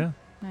 Yeah. Yeah. Yeah,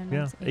 9 yeah,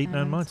 months.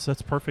 8-9 months.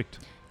 That's perfect.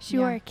 She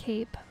Yeah. wore a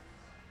cape.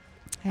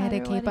 I had a At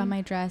our cape on wedding.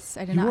 my dress.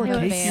 I did You not wore have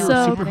a a cape? veil. You were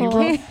a So superhero?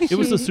 cool. It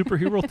was a She-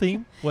 superhero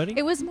theme wedding.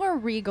 It was more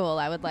regal,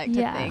 I would like to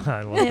Yeah. think.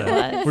 I love It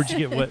that. was.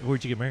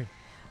 Where'd you get married?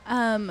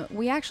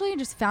 We actually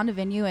just found a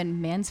venue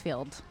in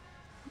Mansfield,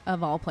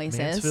 of all places.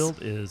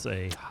 Mansfield is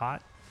a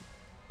hot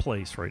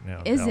place right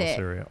now. In Is Dallas it?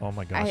 area. Oh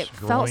my gosh. It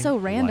felt so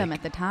growing random like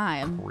at the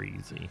time,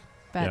 Crazy.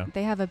 but yeah.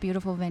 they have a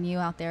beautiful venue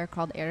out there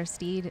called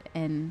Aristide,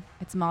 and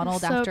it's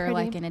modeled so after pretty.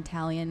 like an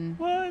Italian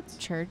What?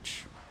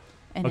 church.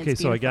 And Okay,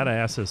 it's so I beautiful. gotta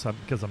ask this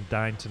because I'm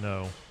dying to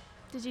know.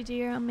 Did you do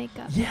your own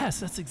makeup? Yes,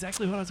 that's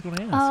exactly what I was going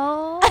to ask.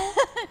 Oh.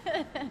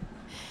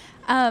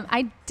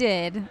 I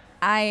did.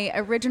 I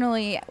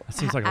originally That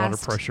seems like a lot of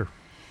asked- pressure.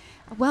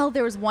 Well,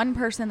 there was one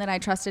person that I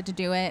trusted to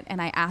do it,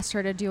 and I asked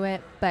her to do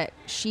it, but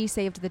she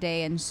saved the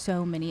day in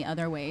so many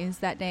other ways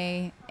that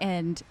day.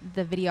 And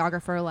the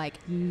videographer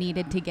like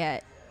needed to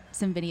get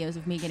some videos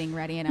of me getting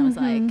ready, and I was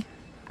Mhm. like,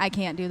 I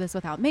can't do this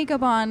without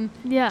makeup on.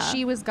 Yeah.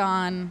 She was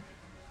gone.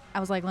 I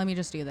was like, let me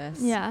just do this.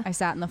 Yeah. I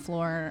sat on the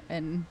floor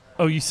and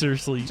Oh, you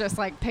seriously? just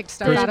like picked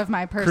stuff Criss- out of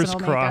my personal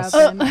crisscross.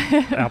 makeup. And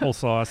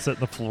Applesauce sit in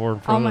the floor in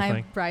all front of the my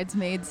thing.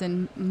 bridesmaids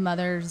and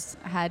mothers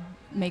had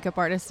makeup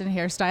artist and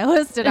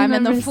hairstylist, and I I'm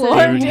in the remember floor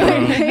seeing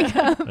doing that.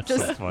 makeup. That's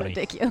Just so funny.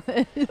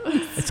 ridiculous.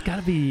 It's got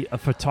to be a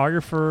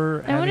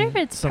photographer. I wonder having if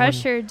it's someone-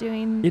 pressure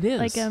doing It is.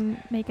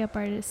 like makeup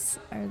artists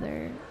are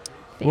their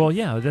face. Well,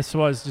 yeah, that's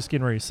what I was just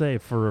getting ready to say.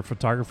 For a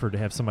photographer to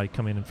have somebody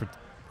come in and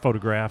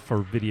photograph or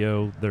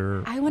video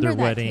their I wonder that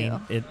wedding,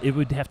 too. it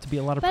would have to be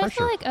a lot of But I pressure.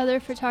 feel like other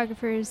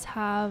photographers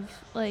have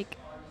like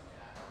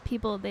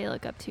people they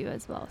look up to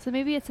as well. So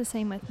maybe it's the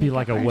same with be makeup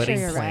like a artists. wedding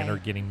you're planner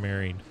right. getting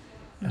married.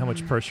 How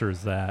much Mhm. pressure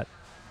is that?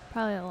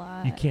 Probably a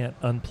lot. You can't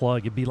unplug.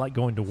 It'd be like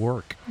going to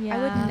work. Yeah. I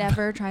would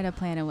never try to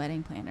plan a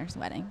wedding planner's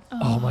wedding.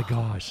 Oh, my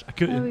gosh, I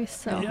couldn't. That would be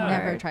so Yeah. hard.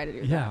 Never try to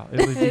do Yeah, that.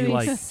 it would It would be be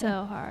like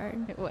so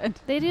hard. It would.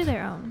 They do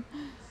their own.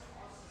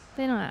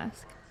 They don't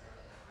ask.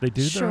 they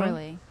do their own?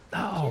 Surely.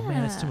 Oh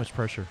man, it's too Yeah. much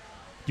pressure. Do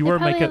you They wear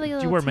probably makeup? have, like, a Do you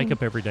little wear team.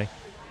 makeup every day?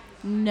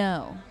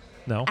 No.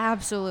 No.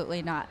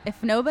 Absolutely not.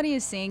 If nobody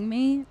is seeing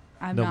me,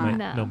 I'm No, not.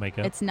 No. no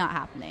makeup. It's not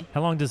happening.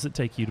 How long does it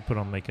take you to put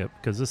on makeup?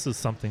 Because this is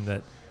something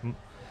that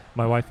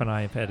my wife and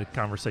I have had a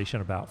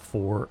conversation about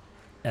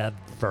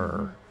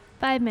forever.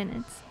 5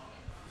 minutes.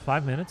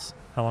 5 minutes?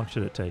 How long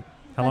should it take?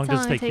 How That's long does how it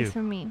long take it takes you?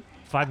 for me.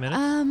 5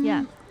 minutes?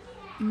 Yeah.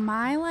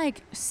 My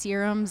like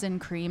serums and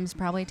creams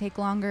probably take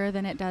longer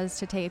than it does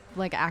to take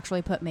like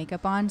actually put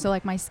makeup on. So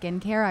like my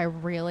skincare, I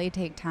really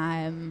take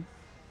time,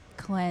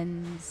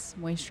 cleanse,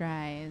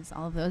 moisturize,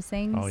 all of those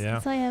things. Oh yeah.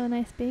 That's why I have a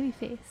nice baby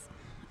face.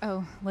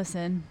 Oh,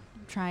 listen,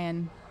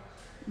 trying.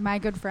 My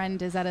good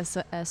friend is at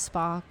a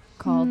spa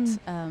called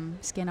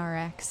Skin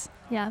RX,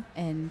 Yeah.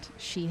 and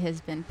she has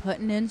been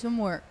putting in some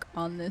work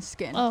on this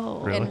skin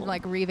Oh. Really? and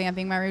like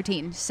revamping my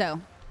routine.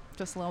 So,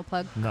 just a little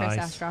plug, Nice.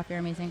 Chris Astroff, you're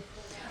amazing.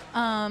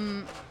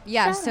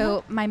 Yeah. Shout So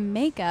out. my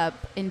makeup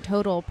in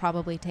total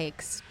probably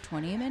takes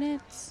 20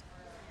 minutes.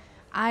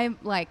 I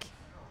like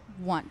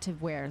want to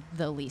wear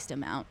the least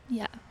amount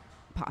Yeah.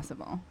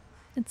 possible.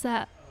 It's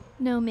that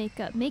no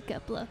makeup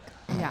look.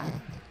 Yeah.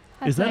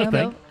 Is that what a I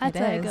thing? go- That's It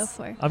what I go is.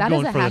 for. I'm That is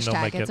going a for the no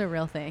hashtag. makeup. It's a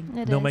real thing.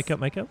 It No is.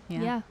 makeup?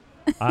 Yeah.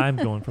 I'm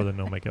going for the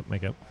no makeup.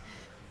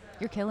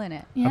 You're killing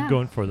it. Yeah. I'm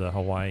going for the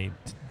Hawaii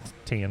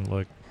tan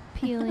look.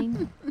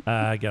 Peeling.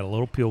 I got a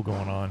little peel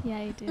going on.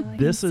 Yeah, you do. I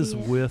This can is see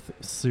it. with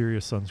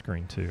serious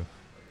sunscreen too.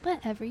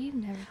 Whatever. You've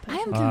never put I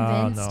am it.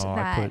 convinced no,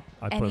 that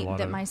I put a lot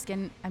that of my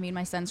skin, I mean,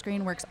 my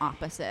sunscreen works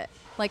opposite.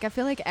 Like, I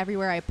feel like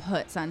everywhere I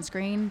put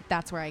sunscreen,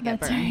 that's where I get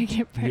That's where you burned.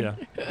 get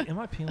burned. Yeah. Am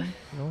I peeling?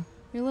 No.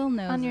 Your little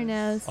nose. On your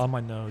nose. On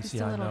my nose. Just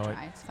Yeah, a I little know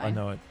dry. it. It's I fine.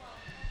 know it.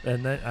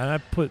 And I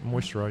put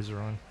moisturizer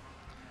on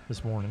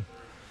this morning.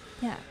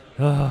 Yeah.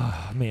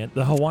 Oh man,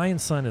 the Hawaiian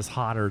sun is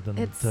hotter than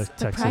It's the the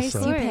Texas price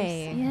sun. you Of course.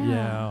 pay. Yeah.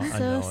 Yeah, I so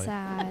know it.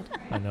 sad.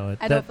 I know it.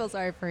 I don't feel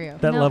sorry for you.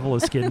 That No. level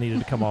of skin needed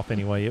to come off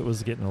anyway. It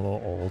was getting a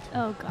little old.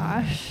 Oh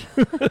gosh.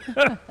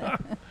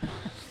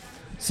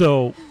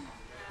 So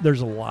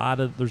there's a lot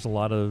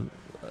of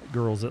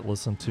girls that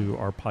listen to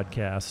our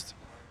podcast.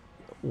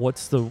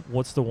 What's the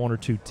one or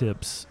two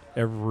tips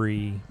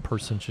every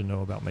person should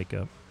know about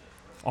makeup?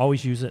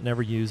 Always use it,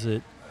 never use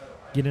it.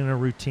 Get in a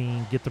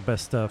routine, get the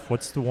best stuff.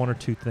 What's the one or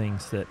two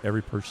things that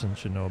every person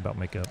should know about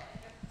makeup?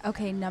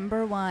 Okay,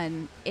 number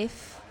one,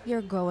 if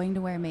you're going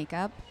to wear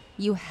makeup,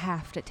 you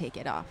have to take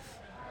it off.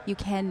 You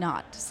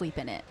cannot sleep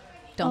in it.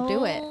 Don't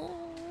do it.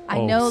 I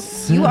Oh, know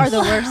you are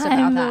the sis. worst about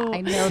I'm that. the-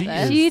 I know She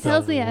this. is She the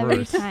tells me every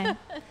worst. time.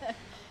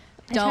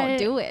 Don't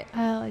do it.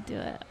 Oh, I do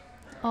it.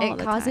 All It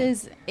the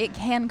causes. It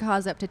can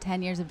cause up to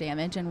 10 years of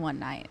damage in one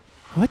night.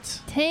 What?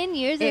 time. 10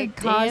 years It of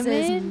causes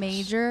damage?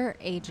 major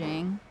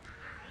aging,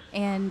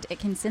 and it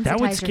can That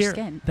would sensitize your scare.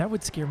 skin. That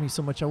would scare me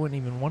so much. I wouldn't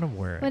even want to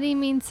wear it. What do you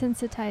mean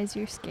sensitize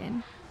your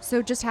skin?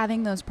 So just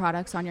having those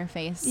products on your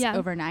face Yeah.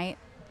 overnight.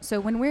 So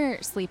when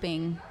we're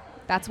sleeping,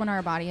 that's when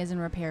our body is in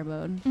repair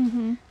mode.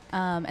 Mm-hmm.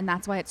 And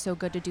that's why it's so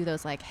good to do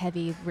those like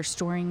heavy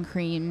restoring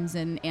creams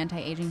and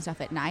anti-aging stuff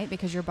at night,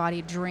 because your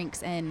body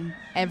drinks in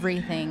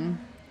everything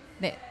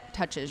that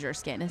touches your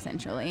skin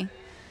essentially.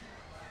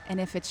 And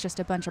if it's just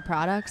a bunch of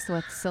products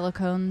with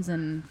silicones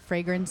and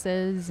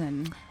fragrances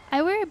and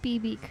I wear a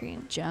BB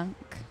cream. junk,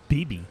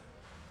 BB.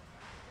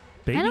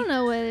 Baby? I don't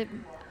know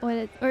what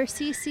it or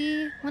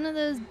CC, one of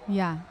those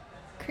yeah,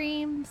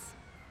 creams.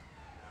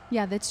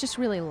 that's just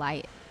really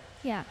light.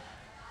 Yeah.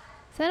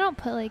 So I don't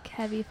put like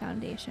heavy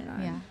foundation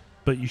on. Yeah,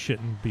 But you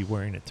shouldn't be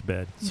wearing it to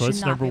bed. you So should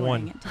that's not number be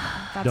wearing one. it to bed.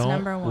 That's Don't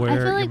number one. wear I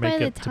feel your like by the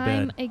makeup to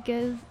time bed. it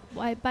goes,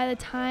 by the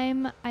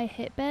time I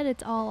hit bed,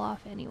 it's all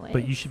off anyway.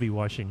 But you should be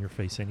washing your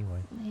face anyway.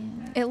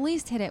 At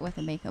least hit it with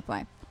a makeup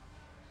wipe.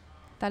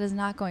 That is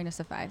not going to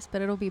suffice,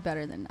 but it'll be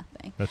better than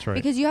nothing. That's right.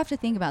 Because you have to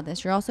think about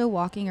this. You're also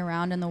walking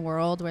around in the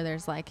world where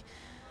there's like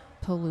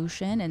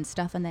pollution and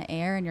stuff in the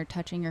air, and you're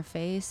touching your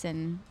face,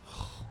 and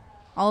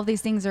all of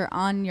these things are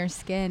on your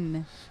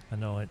skin. I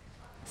know it.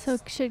 So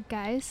should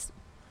guys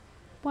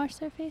wash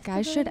their face?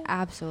 Guys before should they-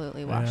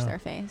 absolutely wash Yeah. their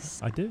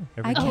face. I do. I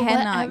Every Oh, night.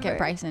 cannot whatever. get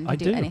Bryson to I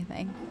do do.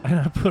 anything. And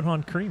I put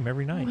on cream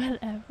every night.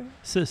 Whatever.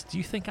 Sis, do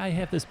you think I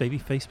have this baby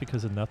face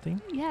because of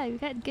nothing? Yeah, you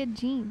got good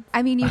genes.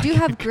 I mean, you I do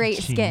got have good great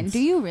skin. genes. Do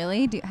you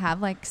really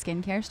have like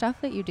skincare stuff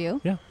that you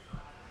do? Yeah.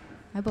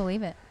 I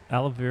believe it.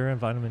 Aloe vera and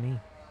vitamin E.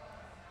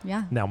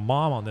 Yeah. Now,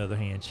 Mom, on the other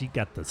hand, she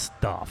got the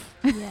stuff.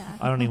 Yeah.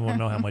 I don't even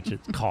know how much it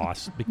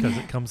costs because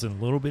it comes in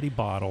little bitty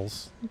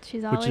bottles,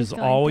 She's always which is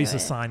going always through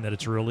a it. sign that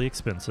it's really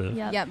expensive.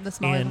 Yep. Yep. The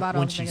smaller the And bottle,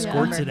 when the she bigger the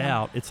squirts number. it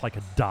out, it's like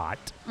a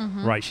dot,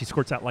 Mhm. right? She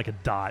squirts out like a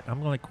dot.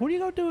 I'm like, what are you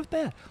going to do with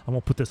that? I'm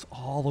going to put this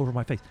all over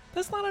my face.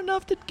 That's not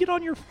enough to get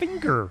on your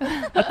finger.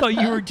 I thought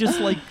you were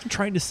just like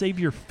trying to save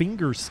your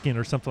finger skin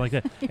or something like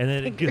that. And then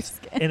it Finger gets,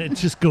 skin. and it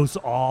just goes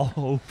all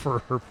over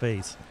her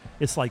face.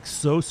 It's like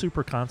so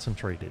super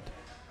concentrated.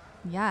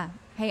 Yeah.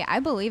 Hey, I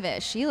believe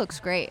it. She looks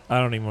great. I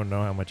don't even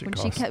know how much it When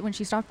costs. when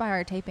she stopped by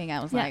our taping, I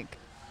was Yeah. like,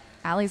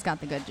 Allie's got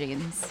the good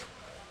genes.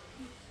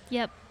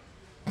 Yep.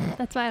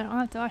 That's why I don't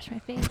have to wash my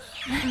face.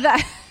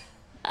 That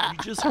You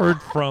just heard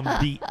from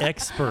the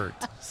expert,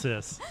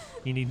 sis.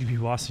 You need to be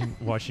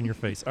washing your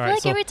face. All I right, feel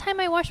like so every time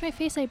I wash my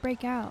face, I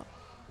break out.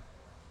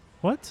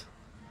 what?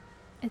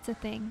 It's a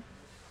thing.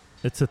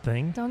 It's a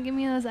thing. Don't give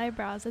me those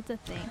eyebrows. It's a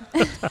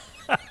thing.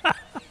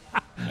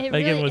 It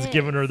Megan really was is.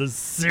 giving her the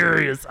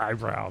serious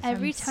eyebrows.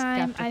 Every I'm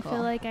time I skeptical.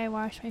 feel like I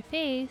wash my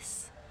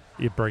face,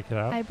 You break it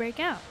out, I break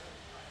out.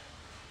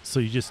 so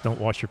you just don't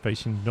wash your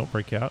face and you don't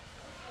break out.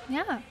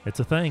 Yeah. It's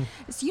a thing.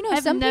 So, you know,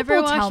 I've some never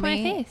people tell washed my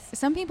me. face.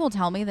 Some people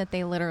tell me that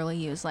they literally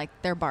use like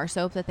their bar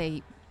soap that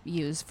they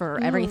use for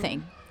Ooh.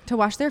 everything to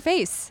wash their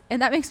face,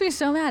 and that makes me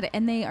so mad.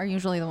 And they are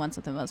usually the ones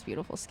with the most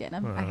beautiful skin.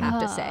 I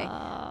have to say,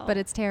 Oh. but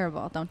it's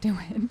terrible. Don't do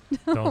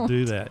it. Don't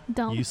do that.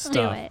 Don't Use do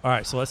stuff. it. All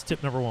right, so that's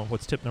tip number 1.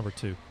 What's tip number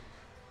 2?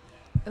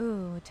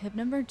 Ooh, tip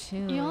number 2.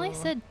 You only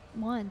said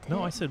one. Tip.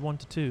 No, I said 1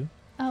 to 2.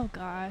 Oh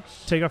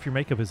gosh. Take off your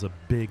makeup is a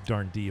big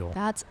darn deal.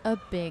 That's a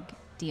big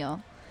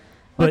deal.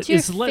 What's but your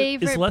is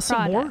favorite less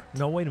and more? product?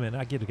 No, wait a minute.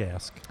 I get to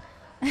ask.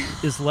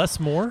 Is less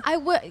more I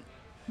would.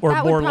 or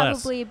that more would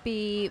less? probably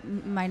be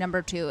my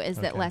number 2. Is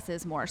that Okay. less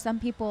is more? Some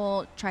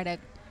people try to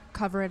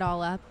cover it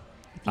all up.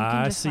 If you can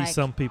I just, see like,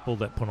 some people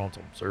that put on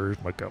some serious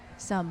makeup.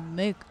 some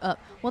makeup.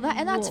 Well,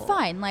 that's Whoa.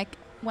 fine. Like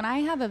when I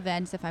have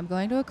events, if I'm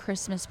going to a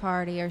Christmas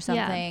party or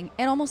something,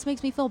 it almost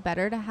makes me feel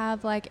better to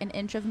have like an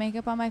inch of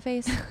makeup on my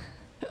face.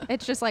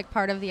 It's just like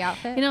part of the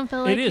outfit. You don't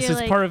feel like It is. you're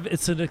It's like, part of.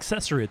 It's an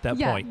accessory at that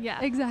yeah, point,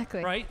 Yeah.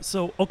 exactly. right?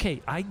 So, okay,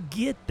 I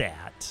get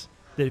that.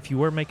 That if you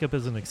wear makeup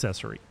as an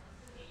accessory,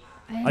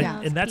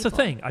 Yeah. and that's a people.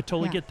 thing. I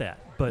totally Yeah. get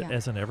that. But Yeah.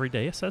 as an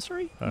everyday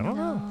accessory, I don't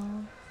know.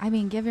 No, I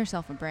mean, give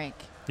yourself a break.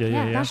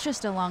 Yeah. That's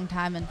just a long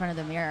time in front of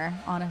the mirror,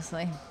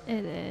 honestly.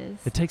 it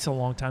is. It takes a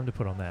long time to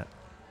put on that.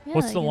 Yeah,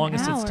 What's like the an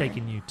longest it's hour.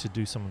 taken you to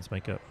do someone's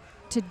makeup?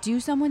 To do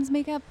someone's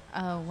makeup,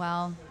 oh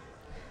well,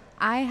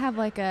 I have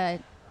like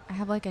a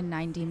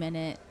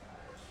 90-minute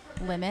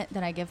limit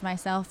that I give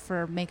myself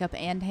for makeup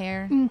and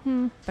hair,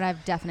 Mm-hmm. but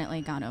I've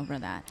definitely gone over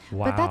that.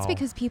 Wow. But that's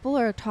because people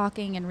are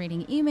talking and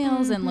reading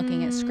emails and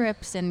looking at Mhm.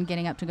 scripts and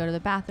getting up to go to the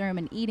bathroom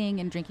and eating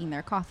and drinking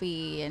their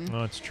coffee and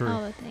Oh, it's true.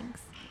 All the things.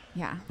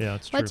 yeah. Yeah,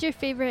 it's true. What's your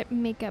favorite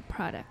makeup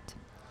product?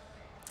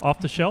 Off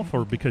the shelf, or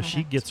makeup because she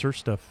product? gets her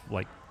stuff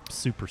like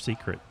super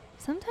secret?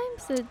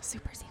 Sometimes it's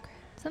Super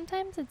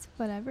secret.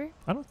 whatever.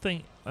 I don't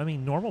think. I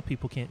mean, normal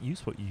people can't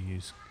use what you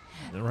use,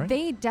 right?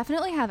 They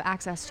definitely have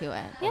access to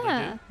it. Oh, they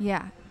Yeah.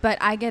 Yeah, but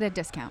I get a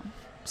discount,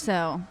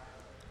 so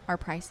our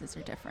prices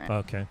are different.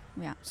 Okay.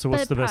 Yeah. So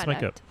what's But the best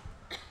makeup?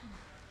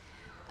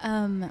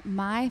 product.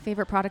 My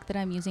favorite product that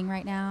I'm using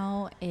right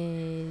now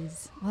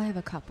is, well, I have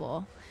a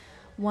couple.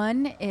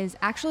 One is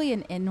actually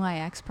an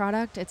NYX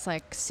product. It's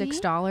like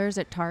 $6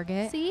 at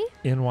Target. See?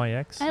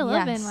 NYX. I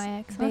love Yes.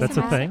 NYX. They That's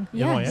a have- thing.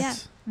 yes. NYX. Yeah.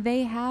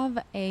 They have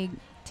a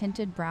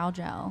tinted brow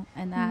gel,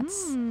 and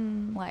that's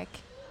Mm.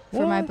 like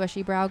for my What?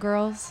 bushy brow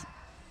girls.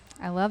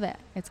 I love it.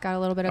 It's got a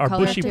little bit of Our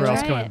color bushy to brows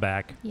it. Try coming it.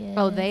 back. Yes.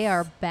 Oh, they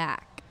are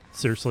back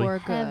Seriously. for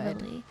good.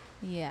 Heavily.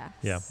 Yes.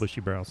 Yeah, bushy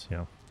brows.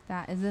 Yeah.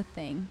 That is a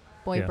thing.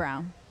 Boy Yeah.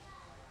 brow.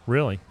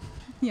 Really.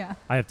 Yeah.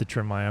 I have to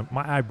trim my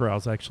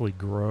eyebrows. Actually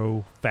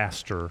grow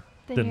faster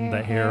than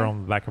the hair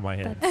on the back of my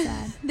head. That's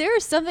sad. There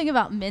is something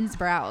about men's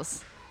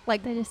brows.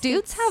 Like They just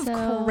dudes get have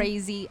so-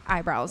 crazy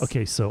eyebrows.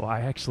 Okay, so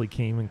I actually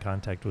came in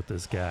contact with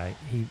this guy.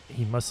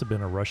 He must have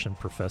been a Russian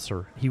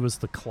professor. He was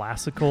the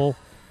classical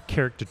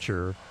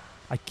caricature.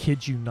 I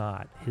kid you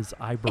not. His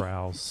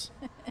eyebrows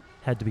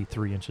had to be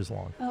 3 inches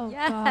long, Oh,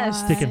 Yes. gosh.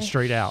 sticking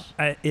straight out.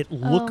 It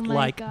looked my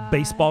like gosh.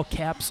 baseball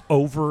caps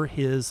over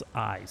his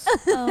eyes.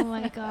 Oh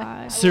my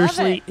gosh.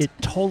 Seriously, it. it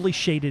totally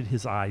shaded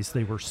his eyes.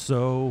 They were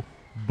so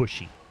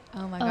bushy.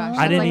 Oh my Oh. gosh.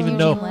 I didn't like even Eugene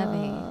know-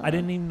 Levy. I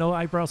didn't even know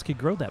eyebrows could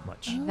grow that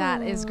much.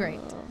 That is great.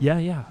 Oh. Yeah,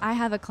 yeah. I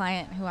have a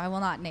client who I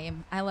will not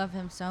name. I love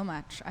him so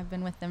much. I've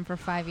been with him for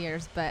 5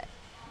 years, but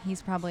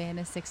he's probably in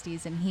his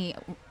 60s, and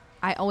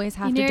I always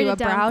have You to narrowed do a it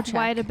down brow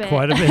quite check. a bit.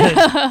 Quite a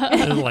bit.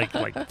 There's like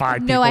 5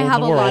 people No, I in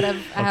have the a world. lot of.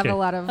 I have Okay. a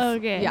lot of.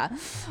 Okay. Yeah,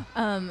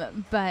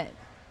 but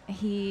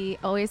he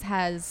always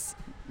has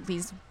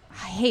these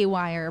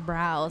haywire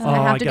brows. Oh, I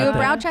have I to got do a that.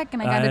 brow check,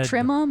 and I got to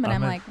trim them, and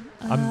I'm like,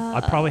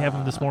 I probably have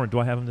them this morning. Do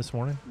I have them this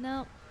morning?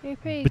 No, you're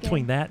pretty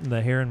Between good. that and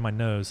the hair in my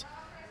nose,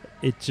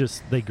 it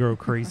just, they grow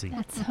crazy.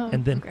 That's so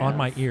And then on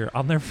my gross. ear,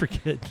 I'll never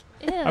forget.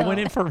 Ew. I went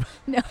in for,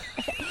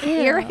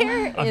 ear Ew.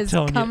 hair I'm is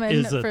telling you, coming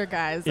is a- for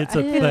guys. it's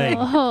a Ew. thing.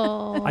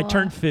 Oh. I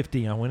turned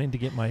 50. I went in to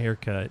get my hair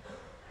cut.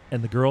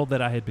 And the girl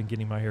that I had been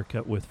getting my hair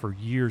cut with for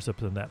years up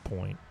to that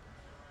point,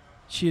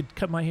 she had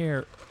cut my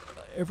hair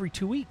every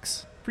 2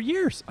 weeks for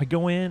years. I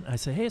go in, I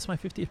say, hey, it's my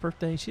 50th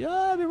birthday. She,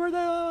 happy birthday.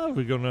 Oh.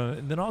 We go, no.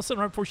 And then all of a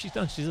sudden, right before she's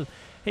done, she says,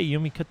 hey, you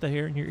want me to cut the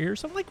hair in your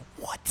ears? I'm like,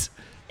 what?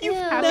 You've Ew.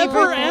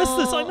 never asked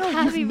this. I know.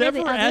 Happy You've birthday.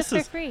 never I'll do it asked for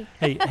this. free.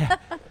 Hey,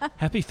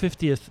 happy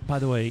 50th. By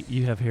the way,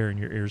 you have hair in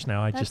your ears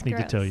now. I That's just need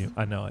to tell gross. you.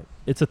 I know it.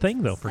 It's a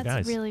thing, though, for That's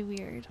guys. really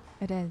weird.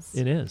 It is.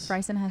 It is.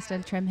 Bryson has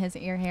to trim his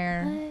ear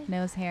hair, What?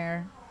 nose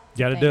hair.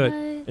 Got to thing. do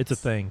it. What? It's a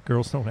thing.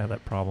 Girls don't have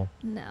that problem.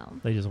 No.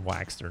 They just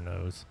wax their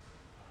nose.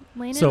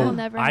 Landon So will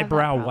never have that eyebrow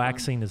problem.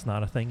 waxing is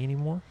not a thing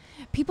anymore.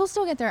 People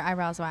still get their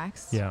eyebrows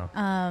waxed.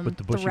 Yeah. With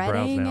the bushy brows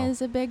threading now.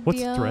 is a big What's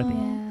deal. threading?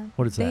 Yeah.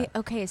 What is that?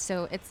 Okay,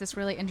 so it's this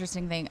really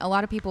interesting thing. A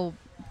lot of people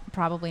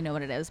probably know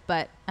what it is,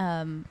 but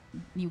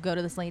you go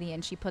to this lady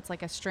and she puts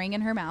like a string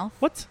in her mouth.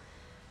 What?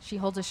 She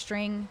holds a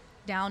string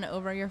down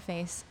over your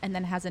face and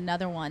then has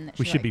another one that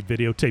We she should like, be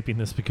videotaping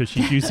this because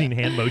she's using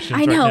hand motions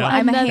I know. right now.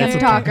 I'm a Another- hand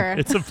talker.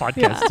 It's a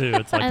podcast too.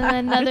 It's like And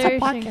then another it's a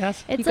string.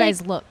 podcast. It's you like,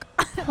 guys look.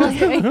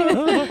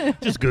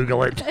 Just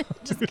Google it.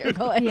 Just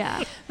Google it.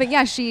 yeah. But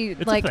yeah, she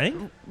It's like a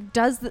thing.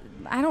 does the,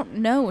 I don't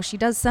know. She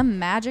does some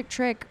magic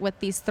trick with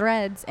these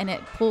threads and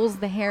it pulls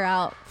the hair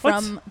out What?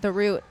 from the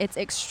root. It's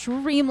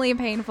extremely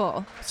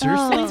painful.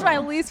 Seriously. Oh. It's my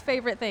least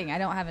favorite thing. I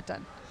don't have it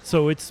done.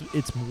 So it's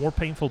more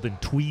painful than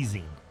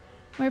tweezing.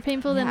 More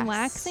painful than Yes.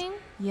 waxing?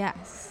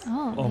 Yes.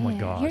 Oh, my man.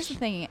 gosh. Here's the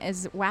thing: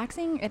 is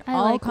waxing. It I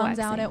all like comes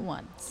out waxing. at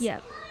once.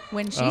 Yep.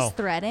 When she's Oh.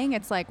 threading,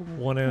 it's like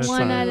One at a One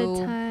time. at a two,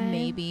 time.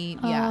 maybe.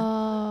 Yeah.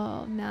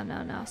 Oh,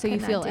 no. So you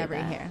Cannot feel do every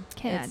that. hair.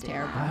 Cannot It's do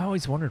terrible. I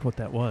always wondered what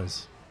that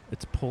was.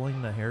 It's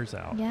pulling the hairs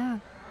out. Yeah.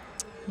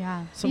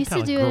 Yeah. Some Used to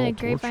kind do of it girl at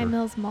Grapevine torture.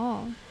 Mills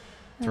Mall.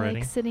 Threading?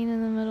 Like sitting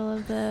in the middle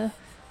of the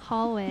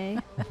hallway.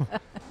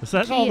 Is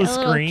that all the A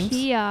little screams?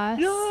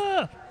 kiosk.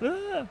 Yeah.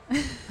 Yeah.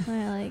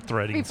 Where like,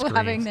 Threading People screams.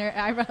 having their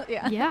eyebrows.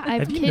 Yeah. yeah, I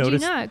Have you kid you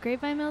noticed- not.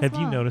 Grapevine Mills Have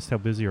Mall. you noticed how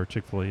busy our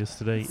Chick-fil-A is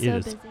today? So It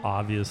is busy.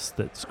 obvious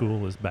that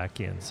school is back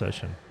in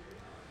session.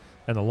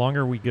 And the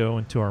longer we go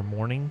into our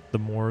morning, the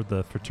more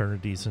the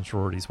fraternities and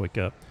sororities wake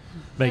up.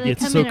 Maggie, They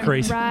it's come so in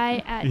crazy.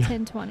 right at Yeah.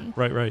 10:20.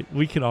 Right.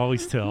 We can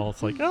always tell.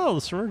 It's like, oh,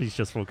 the sororities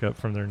just woke up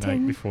from their night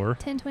 10 before.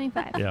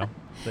 10:25. Yeah.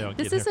 They all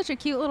This get is such a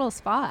cute little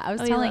spot. I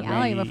was Oh, you telling love it?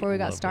 Allie We before we love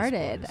got this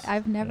started. place.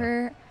 I've Yeah.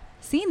 never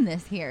seen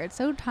this here. It's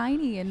so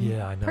tiny and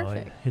Yeah, I know.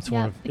 perfect. It's Yeah,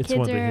 one of the it's kids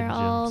one of the are hidden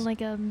all gems. in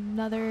like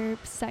another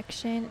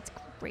section. It's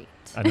great.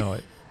 I know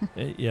it.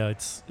 Yeah,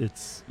 it's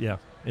Yeah.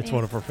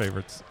 one of our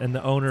favorites. And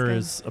the owner good.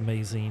 is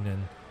amazing,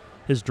 and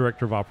his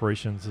director of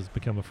operations has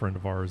become a friend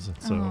of ours,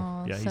 and so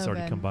Oh, yeah, he's so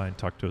already good. come by and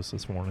talked to us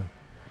this morning.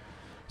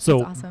 That's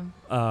So, awesome.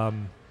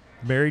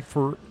 married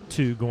for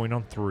 2, going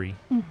on 3.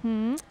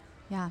 Mm-hmm.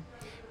 Yeah.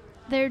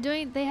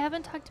 They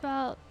haven't talked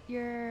about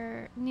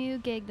your new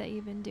gig that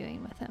you've been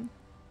doing with him.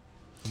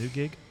 New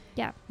gig.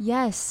 Yeah.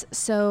 Yes.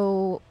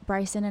 So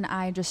Bryson and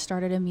I just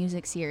started a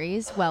music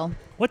series. Well,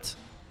 What?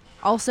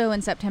 also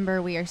in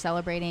September we are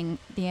celebrating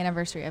the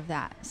anniversary of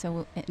that.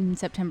 So in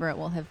September it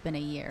will have been a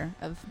year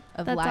of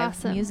That's live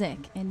awesome. music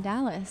in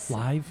Dallas.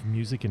 Live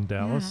music in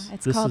Dallas. Yeah,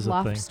 it's this called is a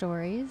Loft thing.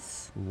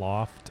 Stories.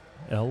 Loft,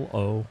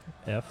 Loft,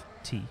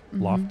 Mhm.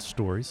 Loft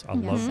Stories. I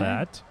Yes, love sir.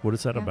 that. What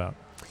is that Yeah. about?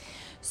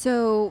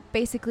 So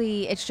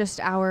basically, it's just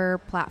our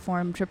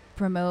platform to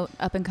promote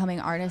up and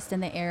coming artists in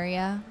the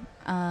area.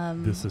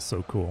 This is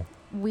so cool.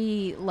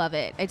 We love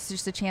it. It's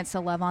just a chance to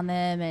love on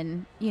them.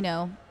 And, you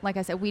know, like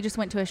I said, we just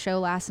went to a show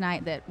last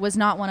night that was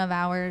not one of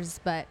ours,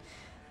 but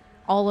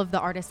all of the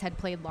artists had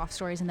played Loft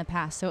Stories in the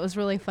past. So it was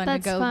really fun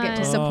That's to go get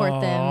to fun. support Aw.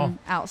 them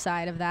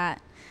outside of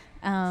that.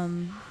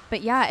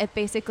 But yeah, it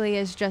basically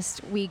is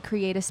just we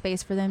create a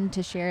space for them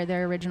to share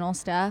their original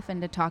stuff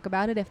and to talk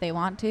about it if they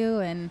want to.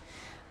 And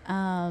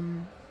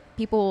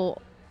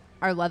people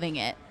are loving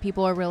it.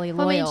 People are really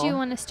What loyal. made you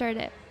want to start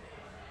it?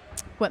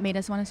 What made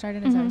us want to start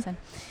it? Is that what I Mhm.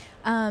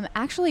 said?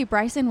 Actually,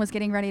 Bryson was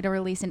getting ready to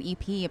release an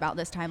EP about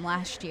this time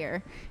last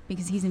year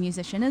because he's a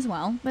musician as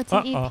well. What's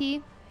an Uh-uh.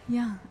 EP?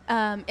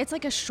 Yeah. It's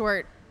like a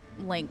short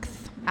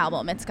length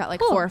album. It's got like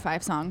Cool. 4 or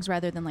 5 songs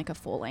rather than like a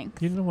full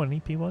length. You didn't know what an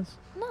EP was?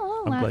 No,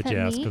 don't I'm laugh glad at you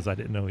asked me. because I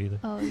didn't know either.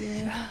 Oh,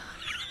 yeah.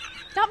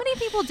 Not many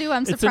people do.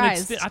 I'm It's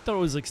surprised. I thought it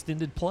was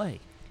extended play.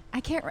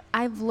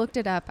 I've looked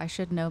it up. I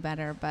should know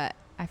better, but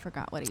I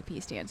forgot what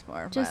EP stands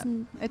for. Just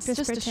but it's just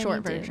just a pretend short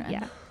you do. version.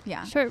 Yeah.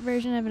 Yeah. Short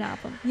version of an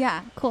album.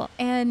 Yeah. Cool.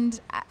 And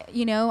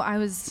you know, I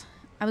was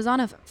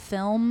on a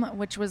film,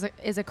 which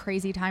is a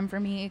crazy time for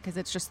me because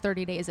it's just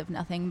 30 days of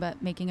nothing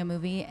but making a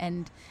movie.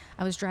 And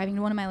I was driving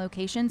to one of my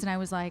locations, and I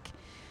was like,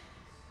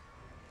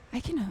 I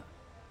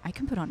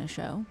can put on a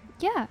show.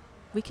 Yeah.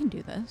 We can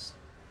do this.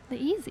 The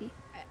easy.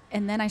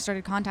 And then I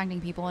started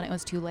contacting people, and it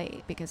was too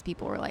late because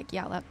people were like,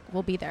 yeah,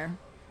 we'll be there.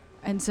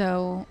 And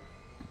so,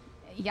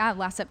 yeah,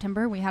 last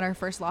September we had our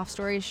first Loft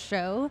Stories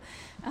show.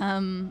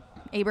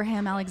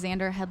 Abraham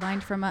Alexander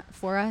headlined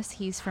for us.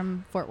 He's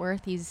from Fort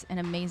Worth. He's an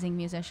amazing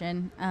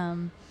musician.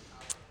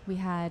 We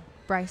had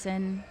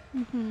Bryson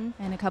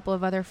and a couple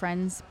of other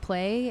friends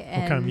play.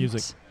 What kind of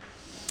music?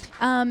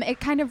 It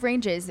kind of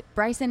ranges.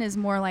 Bryson is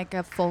more like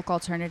a folk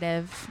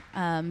alternative,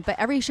 but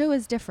every show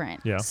is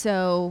different. Yeah.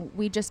 So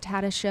we just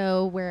had a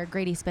show where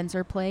Grady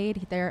Spencer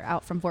played. They're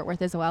out from Fort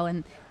Worth as well,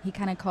 and he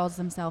kind of calls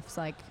themselves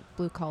like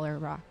blue collar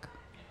rock.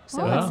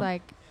 So Oh. it's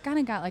like kind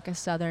of got like a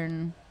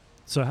southern.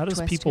 So how does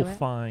twist people to it.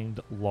 find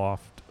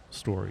Loft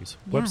Stories?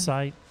 Yeah.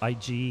 Website,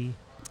 IG?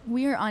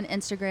 We are on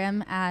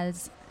Instagram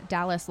as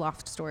Dallas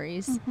Loft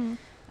Stories.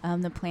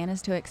 The plan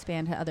is to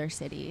expand to other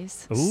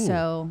cities. Ooh.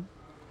 So,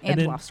 And and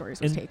then- Loft Stories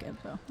was and- taken.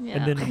 So.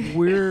 Yeah. And then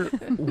where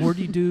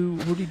do you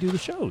do the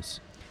shows?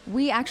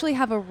 We actually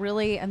have a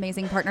really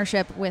amazing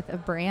partnership with a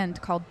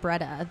brand called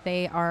Breda.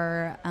 They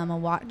are a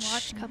watch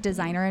Watch company.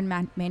 designer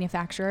and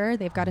manufacturer.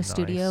 They've got a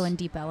studio Nice. in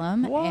Deep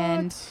Ellum,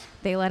 and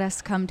they let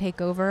us come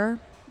take over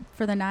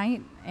for the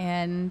night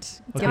and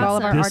Okay, give all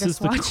of our this artists is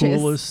the watches.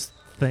 coolest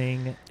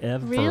thing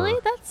ever. Really?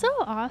 That's so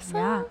awesome.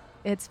 Yeah,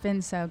 it's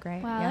been so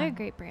great. Wow, yeah. they're a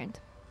great brand.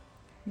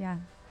 Yeah,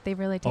 they've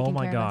really taken Oh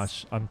my care of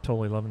us. gosh, I'm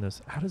totally loving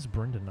this. How does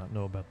Brendan not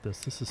know about this?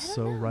 This is I don't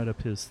so know. right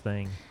up his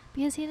thing.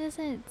 Because he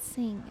doesn't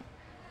sing.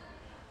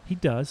 He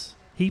does.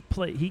 He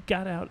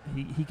got out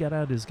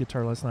his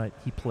guitar last night.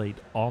 He played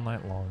all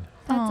night long.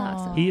 That's Aw.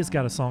 awesome. He has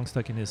got a song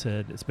stuck in his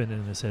head. It's been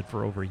in his head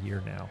for over a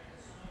year now.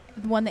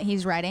 The one that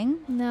he's writing,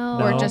 No.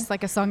 No. or just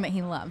like a song that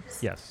he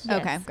loves. Yes.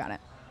 Yes. Okay, got it.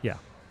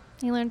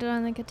 He learned it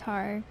on the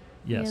guitar.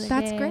 Yes. other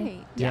That's day.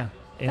 great. Yeah.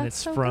 And That's it's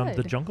so from the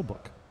good. Jungle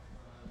Book.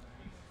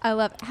 I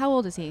love. How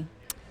old is he?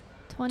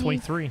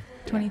 23.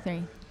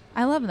 23.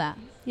 I love that.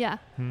 Yeah.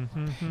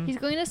 Mm-hmm. He's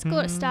going to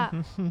school. Stop.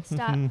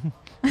 Stop.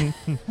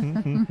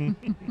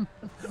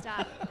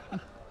 Stop.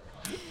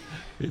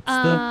 It's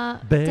the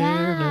bare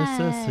Dad.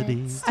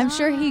 necessities. I'm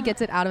sure he Stop.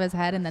 gets it out of his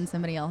head, and then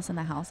somebody else in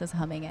the house is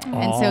humming it,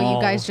 and so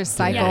you guys just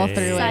cycle Yeah,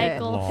 through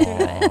cycle it.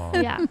 through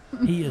it. Yeah.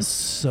 He is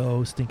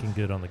so stinking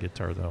good on the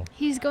guitar, though.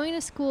 He's going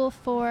to school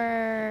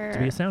for. To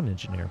be a sound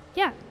engineer.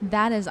 Yeah.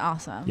 That is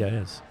awesome. Yeah, it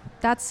is.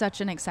 That's such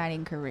an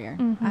exciting career.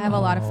 Mhm. I have a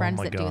lot of Oh friends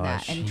my that do that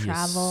gosh, and he is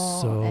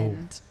travel, so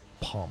and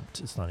Pumped.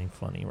 It's not even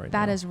funny right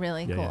now. that is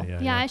really Yeah, cool.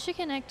 Yeah, I should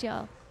connect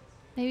y'all.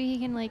 Maybe he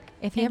can like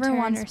If he ever intern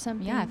wants or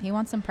something. yeah, if he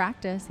wants some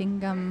practice, he can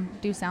come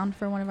do sound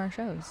for one of our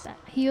shows.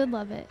 He would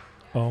love it.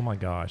 Oh my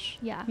gosh.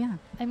 Yeah. Yeah.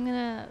 I'm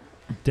gonna.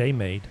 Day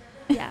made.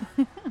 Yeah.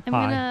 I'm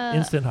Hi. gonna.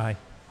 Instant hi.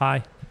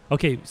 Hi.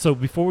 Okay, so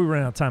before we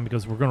run out of time,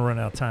 because we're going to run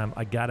out of time,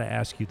 I got to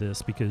ask you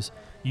this because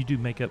you do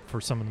makeup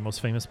for some of the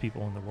most famous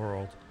people in the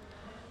world.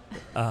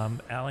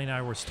 Allie and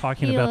I were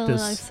talking He about only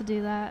this. likes to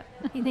do that.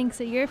 He thinks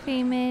that you're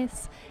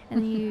famous,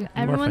 and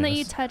everyone that you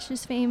famous. touch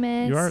is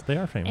famous. They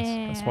are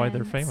famous. That's why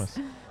they're and- famous,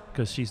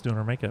 because she's doing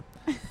her makeup.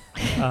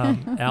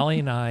 Allie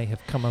and I have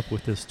come up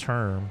with this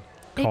term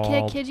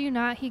called. Kid you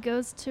not, he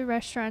goes to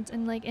restaurants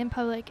and like in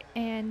public,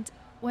 and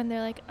when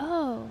they're like,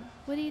 "Oh,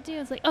 what do you do?"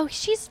 It's like, "Oh,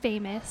 she's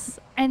famous,"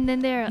 and then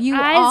their You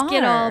eyes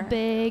get all are.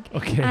 big.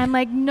 Okay. I'm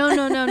like, no.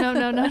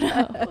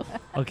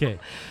 Okay.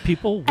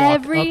 People walk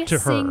Every up to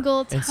her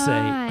single and say,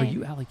 "Are time.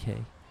 you Allie Kay?"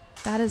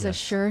 That is a Yes.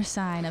 sure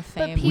sign of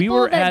But fame. people We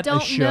were that at a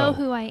don't show. know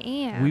who I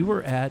am, We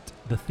were at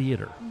the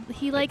theater.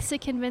 he likes to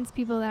convince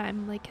people that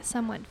I'm like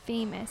somewhat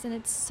famous, and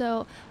it's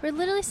so we're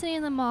literally sitting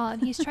in the mall,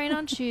 and he's trying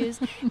on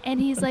shoes, and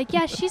he's like,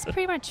 "Yeah, she's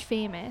pretty much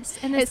famous."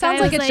 And this it sounds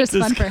guy like was it's just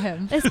This fun guy- for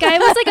him. This guy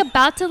was like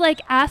about to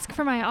like ask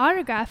for my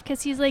autograph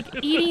because he's like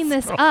eating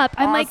this so up.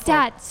 I'm like,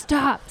 awesome.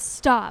 "Dad,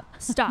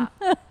 stop."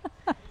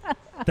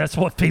 That's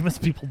what famous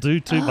people do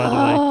too, by the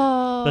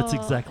way. That's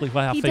exactly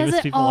how He famous does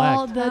it people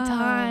all act. the Oh,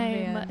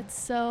 time. man. It's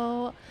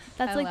so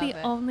that's I like the love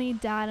it. only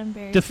dad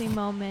embarrassing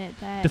moment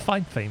that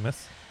Define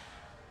famous.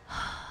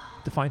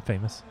 Define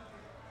famous.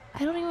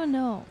 I don't even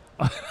know.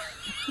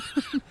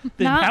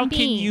 Then Not how me.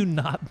 can you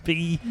not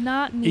be?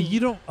 Not me. You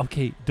don't.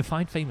 Okay,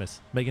 define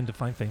famous. Megan,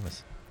 define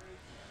famous.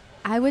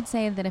 I would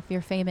say that if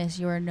you're famous,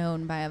 you are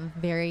known by a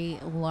very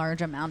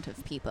large amount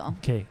of people.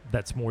 Okay,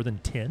 that's more than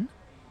 10.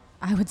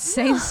 I would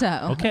say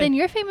so. Okay, Then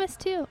you're famous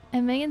too,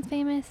 and Megan's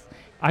famous.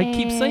 I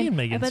keep and saying I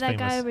Megan's bet that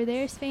guy famous. over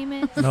there is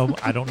famous, No,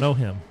 I don't know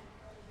him.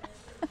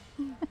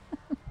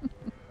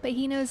 but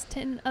he knows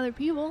 10 other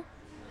people.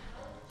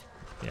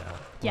 Yeah.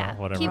 Yeah,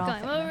 well, whatever. keep We're all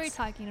going. What were we famous.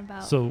 talking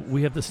about? So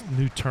we have this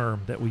new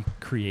term that we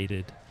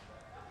created.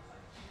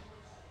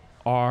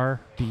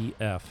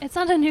 RBF. it's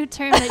not a new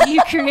term that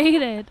you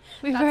created.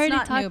 We've That's already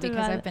not talked new because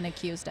about I've it. been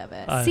accused of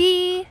it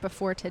See,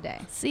 before today.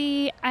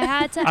 I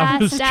had to I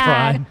ask was Dad.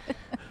 trying.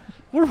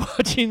 We're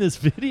watching this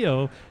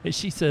video, and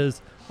she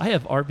says, "I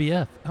have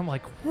RBF." I'm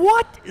like,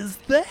 "What is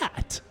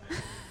that?"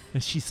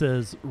 And she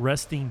says,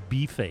 "Resting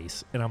B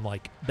face," and I'm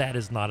like, "That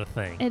is not a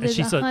thing." It and is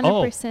she said,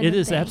 "Oh, 100% it a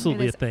is thing.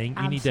 absolutely It a is thing.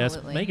 You need to ask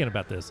absolutely. Megan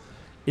about this."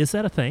 Is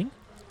that a thing?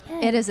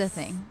 It is a Yes.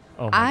 thing.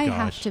 Oh my I gosh!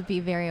 have to be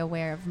very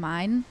aware of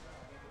mine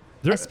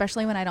There-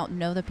 especially when I don't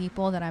know the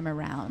people that I'm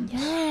around.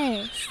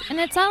 Yes. And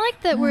it's not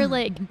like that we're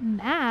like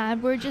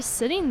mad. We're just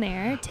sitting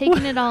there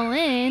taking it all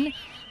in.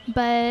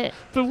 But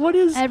what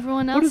is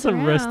everyone else what is a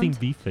around, resting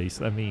beef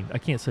face? I mean, I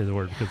can't say the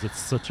word because it's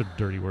such a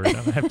dirty word. I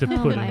have to Oh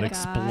put my an gosh.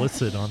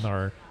 explicit on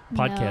our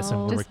podcast,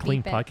 and No. we're a Just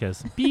clean beep it.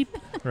 podcast. Beep,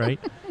 right?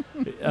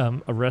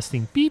 A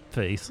resting beef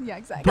face. Yeah,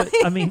 exactly. But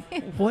I mean,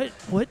 what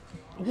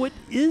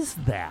is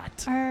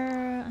that?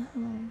 our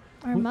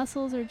Wh-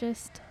 muscles are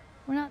just,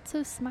 we're not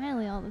so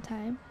smiley all the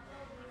time.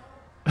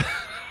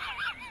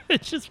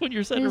 It's just when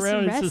you're sitting We're just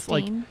around, it's just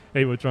like, resting.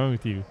 hey, what's wrong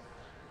with you?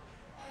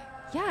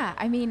 Yeah,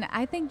 I mean,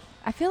 I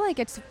feel like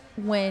it's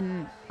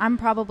when I'm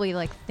probably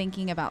like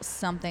thinking about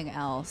something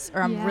else,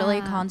 or I'm really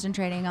Yeah.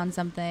 concentrating on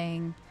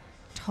something,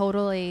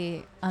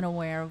 totally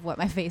unaware of what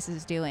my face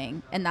is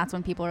doing, and that's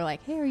when people are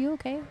like, "Hey, are you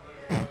okay?"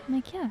 I'm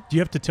like, yeah. Do you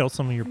have to tell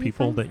some of your Are you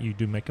people fine? that you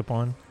do makeup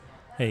on?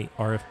 Hey,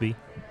 RFB.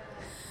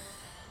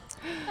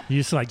 You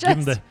just like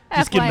give them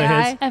Just give them the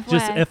heads. FYI.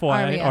 Just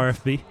FYI,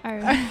 RBF.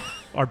 RFB,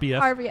 RBF,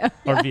 RBF.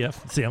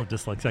 RBF. See, I'm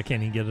dyslexic. I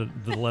can't even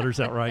get the letters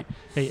out right.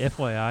 Hey,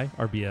 FYI,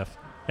 RBF.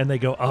 And they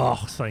go, oh,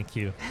 thank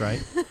you,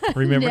 right?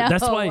 Remember, No.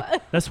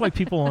 that's why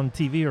people on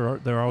TV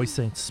they're always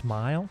saying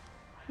smile,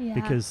 Yeah.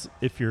 because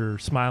if you're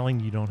smiling,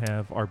 you don't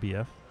have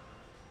RBF.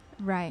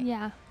 Right.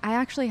 yeah. I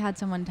actually had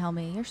someone tell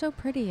me, "You're so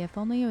pretty. If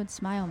only you would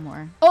smile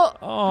more." Oh.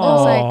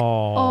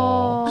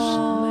 Oh,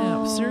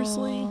 like, snap!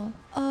 Seriously?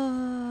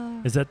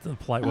 Is that the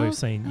polite way of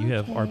saying you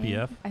have okay.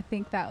 RBF? I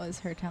think that was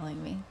her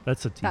telling me.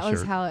 That's a That was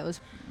T-shirt. how it was.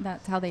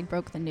 That's how they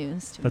broke the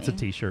news to That's a me.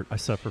 T-shirt. I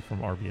suffer from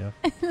RBF.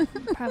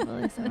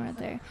 Probably somewhere out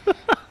there.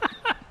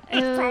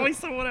 There's Ew. probably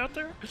someone out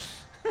there.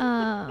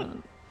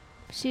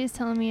 She was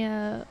telling me,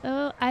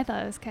 I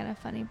thought it was kind of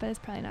funny, but it's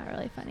probably not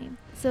really funny.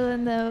 So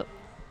in the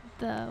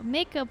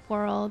makeup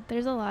world,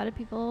 there's a lot of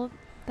people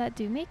that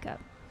do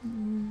makeup.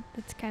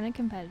 It's kind of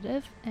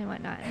competitive and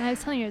whatnot. And I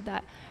was telling her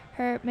that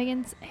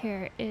Megan's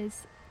hair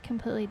is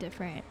completely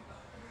different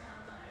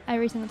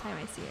every single time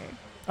I see her.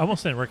 I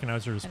almost didn't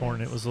recognize her this It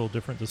morning. is. It was a little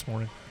different this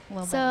morning. A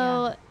little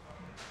bit,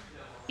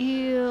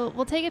 So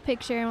we'll take a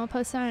picture and we'll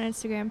post it on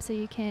Instagram so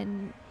you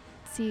can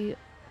see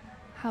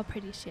how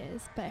pretty she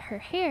is. But her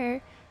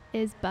hair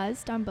is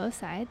buzzed on both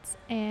sides,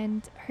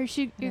 and you're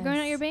growing out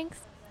Yes. your bangs?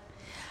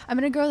 I'm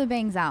gonna grow the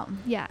bangs out.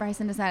 Yeah.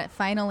 Bryson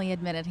finally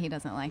admitted he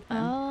doesn't like them.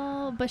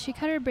 Oh, but she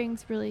cut her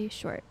bangs really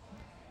short,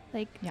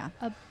 like Yeah.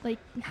 like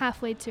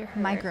halfway to her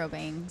Micro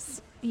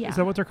bangs. Yeah, Is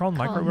that what they're called?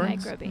 Called Micro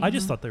bangs? micro bangs. I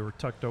just thought they were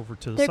tucked over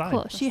to the they're side.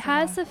 cool. She That's the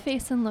has vibe. the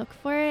face and look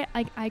for it.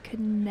 I could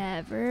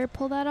never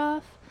pull that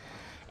off,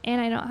 and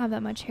I don't have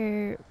that much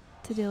hair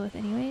to deal with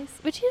anyways.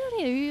 Which you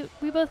don't either.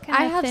 We both kind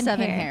of I have thin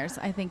 7 hair. hairs.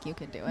 I think you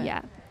could do it.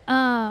 Yeah.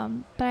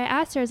 But I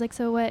asked her, I was like,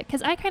 so what?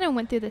 Because I kind of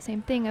went through the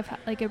same thing of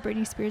like a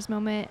Britney Spears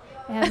moment.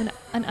 I have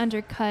an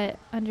undercut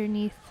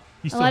underneath.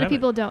 You A still lot have of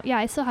people don't. Yeah,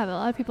 I still have it. A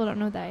lot of people don't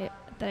know that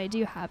I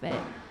do have it.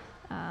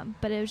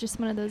 But it was just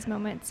one of those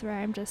moments where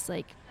I'm just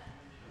like,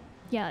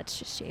 yeah, let's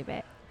just shave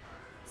it.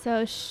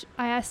 So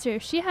I asked her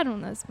if she had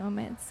one of those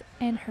moments,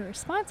 and her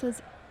response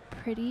was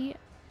pretty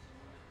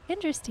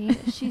interesting.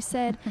 She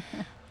said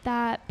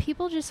that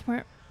people just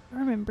weren't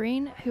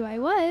remembering who I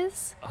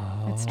was.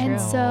 Oh. It's And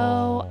true.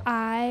 so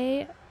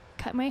I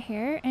cut my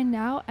hair, and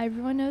now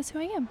everyone knows who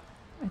I am.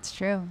 It's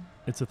true.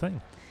 It's a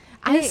thing.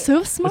 It's so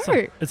It's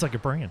smart. it's like a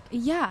brand.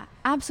 Yeah,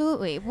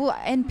 absolutely. Well,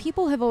 and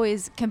people have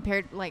always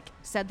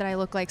said that I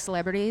look like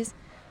celebrities,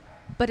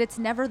 but it's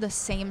never the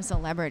same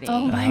celebrity.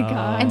 Oh my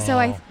god. And so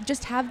I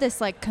just have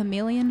this like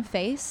chameleon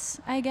face,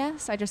 I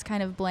guess. I just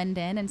kind of blend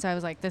in. And so I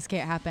was like, this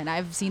can't happen.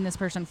 I've seen this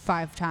person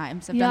 5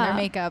 times. I've done Yeah. their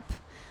makeup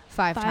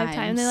 5 times.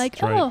 And they're like,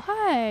 That's right. oh,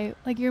 hi.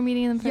 Like you're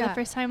meeting them for Yeah. the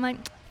first time. Like,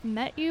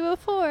 met you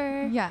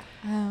before. yeah.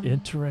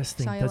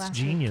 Interesting. saw you That's last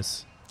week.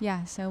 genius.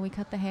 Yeah. So we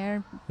cut the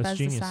hair, That's buzz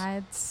genius. the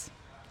sides.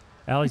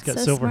 Allie's It's got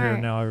so silver hair.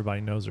 smart. Now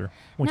everybody knows her.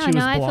 When No, she was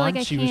now I feel blonde,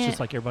 like I she was can't- just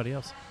like everybody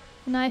else.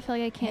 Now I feel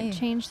like I can't Hey.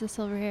 change the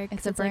silver hair because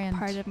It's a it's like brand.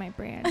 part of my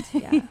brand.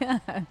 Yeah. Yeah.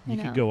 I You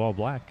know. could go all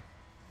black.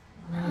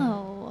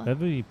 No. That'd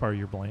be part of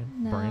your brand.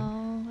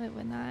 No, it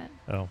would not.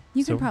 Oh,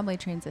 You so can probably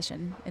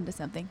transition into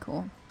something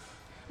cool.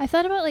 I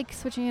thought about like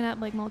switching it up,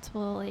 like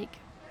multiple, like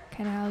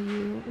kind of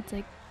how it's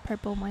like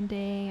purple one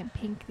day and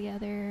pink the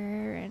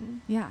other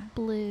and Yeah.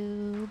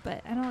 blue,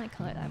 but I don't like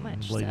color that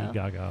much. Lady so.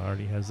 Gaga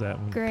already has that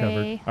one Gray.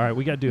 covered. All right,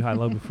 we got to do high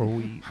low before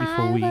we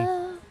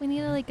Hi-lo. We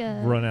need like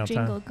a run out of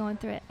jingle time. going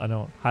through it. I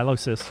know high low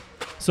sis.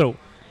 So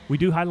we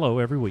do high low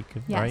every week,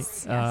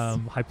 Yes, right? yes.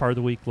 High part of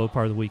the week, low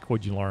part of the week.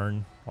 What'd you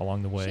learn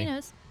along the way? She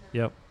knows.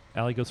 Yep.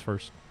 Allie goes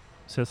first.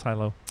 Sis, high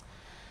low.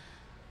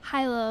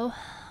 High-low.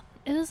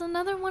 It was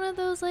another one of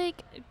those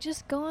like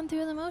just going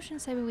through the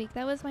motions type of week.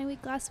 That was my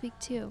week last week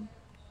too.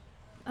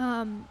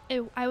 I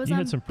was You on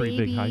had some pretty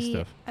big high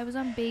stuff. I was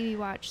on baby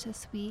watch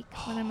this week.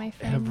 One of my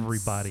friends.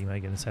 Everybody,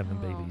 Megan, is having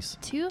Oh. babies.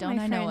 2 of Don't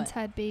my I know friends it.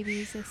 had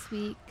babies this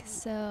week,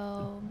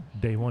 so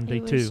Day one, day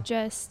it was two.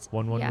 just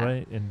One yeah.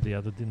 way and the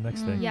other the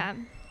next day. Mm. Yeah.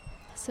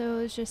 So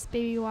it was just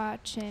baby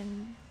watch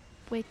and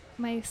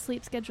my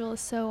sleep schedule is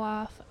so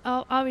off.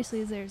 Oh,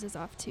 obviously theirs is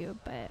off too,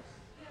 but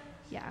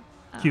yeah.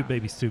 Cute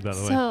babies too, by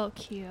the way. So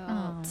cute.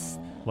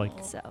 Like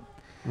So.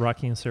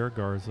 Rocky and Sarah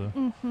Garza,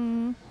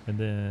 Mm-hmm. and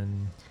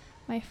then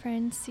My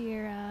friend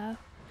Sierra.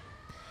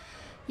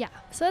 Yeah,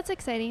 so that's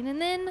exciting.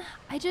 And then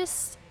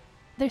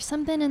there's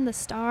something in the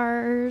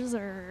stars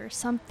or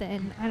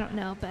something. I don't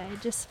know, but I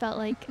just felt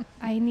like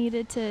I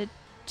needed to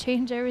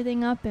change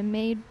everything up and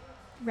made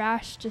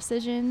rash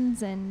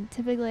decisions. And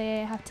typically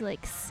I have to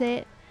like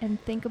sit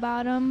and think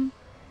about them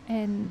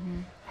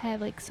and have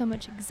like so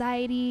much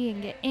anxiety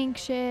and get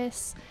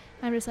anxious.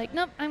 I'm just like,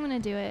 nope, I'm going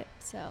to do it.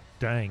 So,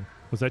 dang,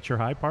 was that your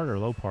high part or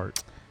low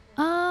part?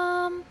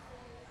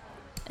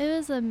 it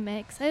was a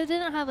mix. I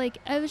didn't have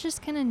I was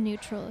just kind of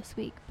neutral this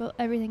week, but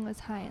everything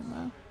was high and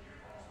low.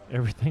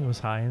 Everything was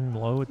high and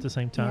low at the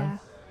same time. Yeah.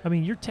 I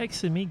mean, you're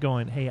texting me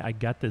going, "Hey, I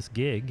got this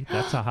gig."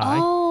 That's a high.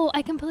 Oh,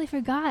 I completely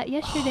forgot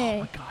yesterday.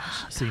 Oh my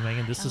gosh! See,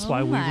 Megan, this is Oh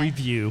why we my.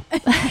 review,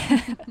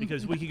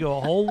 because we could go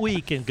a whole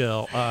week and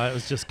go, it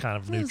was just kind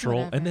of It was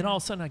neutral, and then whatever. all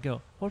of a sudden I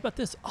go, "What about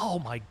this? Oh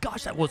my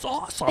gosh, that was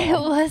awesome!" It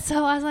was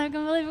so awesome. I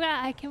completely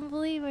forgot. I can't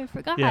believe I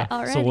forgot Yeah.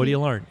 already. So what do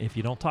you learn? If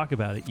you don't talk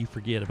about it, you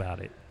forget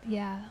about it.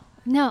 Yeah.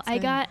 No, I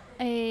Same. got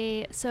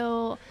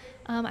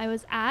I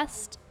was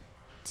asked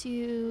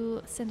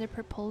to send a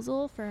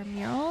proposal for a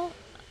mural,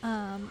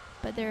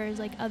 but there's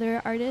like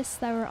other artists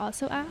that were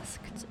also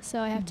asked.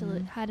 So I have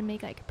Mhm. had to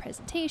make like a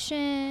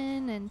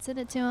presentation and send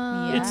it to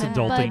them. It's and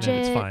adulting at its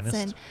budgets finest.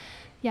 And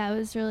yeah, it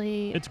was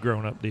really, It's a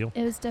grown-up deal.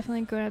 it was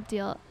definitely a grown-up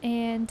deal.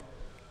 And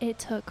it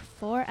took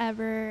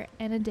forever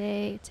and a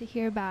day to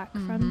hear back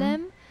from Mhm.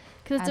 them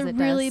because it's As a it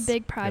really does.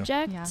 big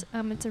project. Yeah.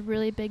 It's a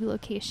really big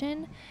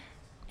location.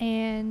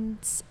 And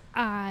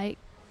I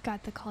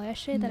got the call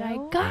yesterday that I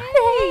No got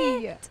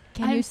way. it.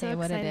 Can I'm you so say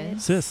what it excited.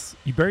 is? Sis,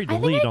 you buried the I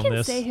think lead I on can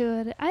this. say who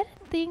it. I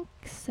think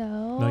so.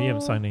 No, you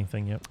haven't signed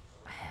anything yet.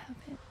 I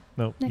haven't.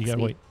 No, you Next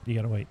gotta week. wait. You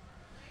gotta wait.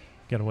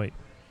 Gotta wait.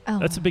 Oh.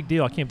 That's a big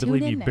deal. I can't Tune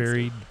believe in you next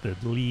buried the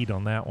lead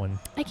on that one.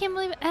 I can't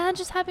believe it. And that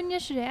just happened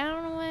yesterday. I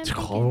don't know why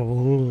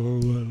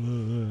I'm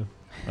thinking.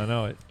 I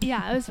know it.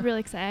 Yeah, I was really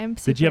excited. I'm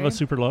super. Did you have a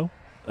super low,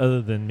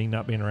 other than me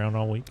not being around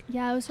all week?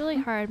 Yeah, it was really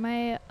hard.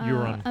 My You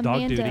were on dog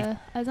Amanda, duty.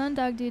 I was on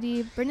dog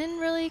duty. Brendan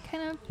really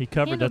kind of. He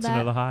covered. Handled That's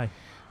that. another high.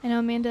 I know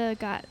Amanda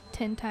got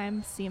 10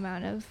 times the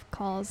amount of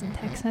calls and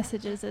text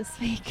messages this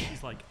week.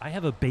 He's like, I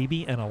have a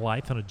baby and a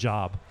life and a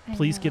job. I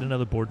Please get know.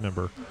 another board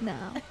member. No,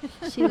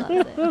 she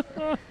loves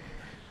it.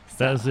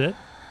 That is it.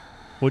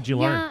 What'd you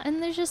learn? Yeah,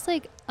 and there's just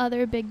like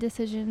other big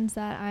decisions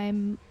that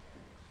I'm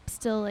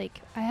still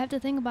like I have to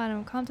think about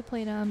them,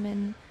 contemplate them,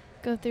 and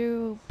go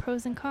through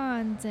pros and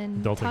cons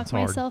and Adulting's talk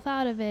hard. myself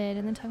out of it,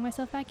 and then talk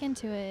myself back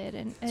into it.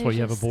 And That's why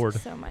you have a it's board.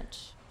 just So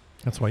much.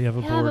 That's why you have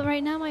a Yeah, board. but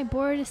right now my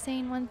board is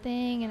saying one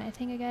thing, and I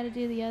think I got to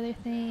do the other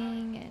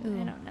thing, and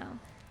Ooh. I don't know.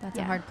 That's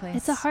Yeah. a hard place.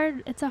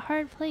 It's a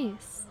hard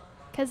place,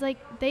 cause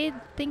like they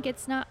think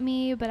it's not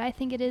me, but I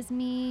think it is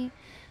me.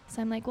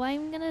 So I'm like, well,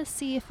 I'm gonna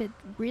see if it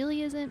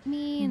really isn't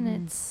me, and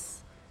Mhm.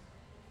 it's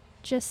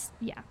just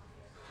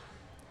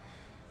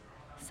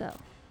So,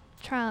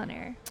 trial and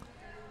error.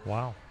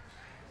 Wow.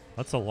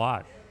 That's a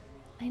lot.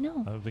 I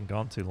know. I've been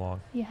gone too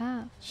long. You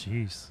have.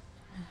 Jeez.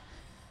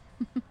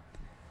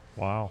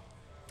 Wow.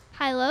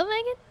 High low,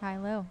 Megan. high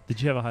low.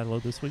 Did you have a high low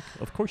this week?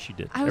 Of course you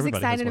did. I was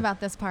Everybody has excited one. about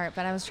this part,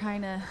 but I was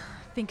trying to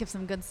think of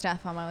some good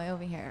stuff on my way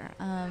over here.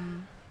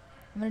 I'm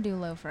gonna do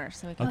low first,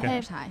 so we can Okay.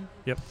 finish high.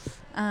 Yep.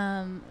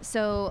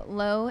 So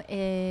low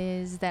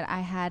is that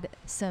I had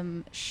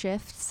some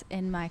shifts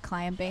in my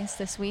client base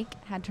this week.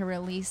 Had to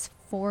release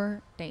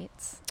 4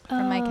 dates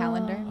from my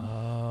calendar,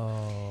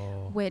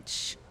 Oh.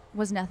 which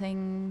was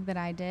nothing that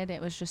I did.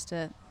 It was just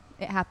it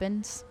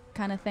happens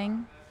kind of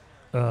thing.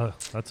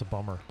 That's a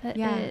bummer. That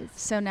Yeah. is.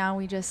 So now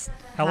we just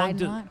How long hide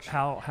did and watch.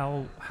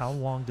 how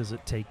long does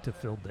it take to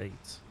fill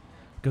dates?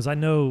 Because I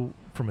know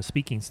from a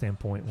speaking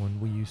standpoint,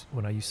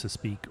 when I used to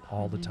speak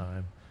all the Mhm.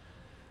 time,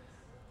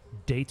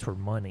 dates were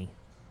money,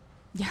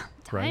 Yeah.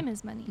 Time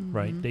is money.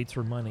 right? Mhm. Dates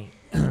were money,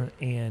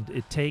 and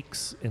it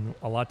takes, and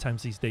a lot of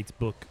times these dates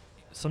book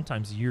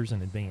sometimes years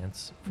in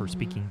advance for Mhm.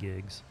 speaking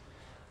gigs,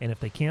 and if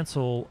they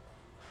cancel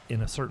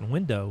in a certain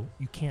window,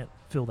 you can't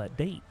fill that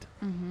date,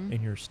 Mhm.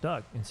 and you're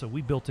stuck. And so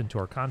we built into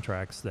our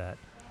contracts that,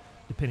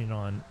 depending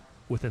on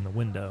within the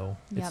window,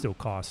 it Yep. still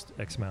costs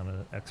X amount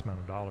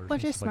of dollars.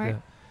 Which and is stuff like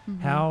smart. that.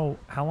 Mhm.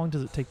 How long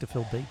does it take to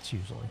fill dates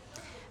usually?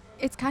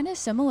 It's kind of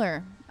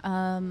similar.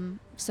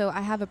 So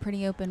I have a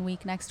pretty open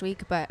week next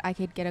week, but I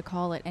could get a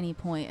call at any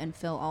point and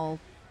fill all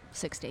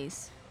 6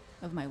 days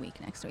of my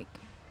week next week.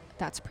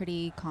 That's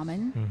pretty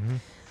common. Mm-hmm.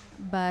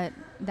 But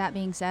that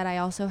being said, I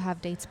also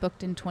have dates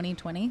booked in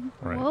 2020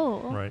 Right. Whoa.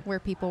 Right. where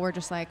people were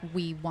just like,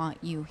 "We want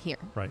you here."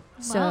 Right.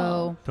 So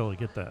Wow. Totally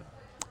get that.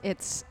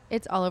 it's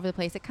all over the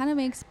place. It kind of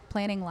makes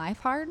planning life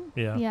hard.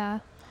 Yeah. Yeah.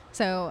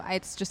 So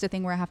it's just a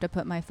thing where I have to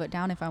put my foot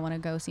down if I want to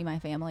go see my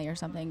family or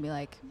something. Be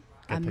like,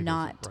 Gotta I'm take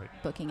not those-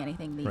 right. booking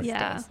anything these Right.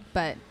 Yeah. days.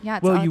 But yeah,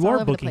 it's Well, all, it's you all are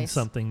over the booking place.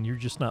 something. You're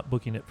just not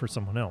booking it for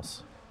someone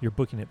else. You're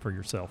booking it for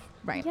yourself.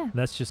 Right. Yeah. And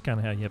that's just kind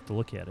of how you have to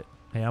look at it.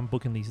 hey, I'm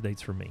booking these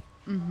dates for me.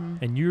 Mm-hmm.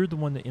 And you're the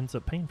one that ends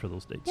up paying for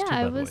those dates Yeah, too, by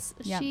I the way. was.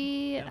 Yep.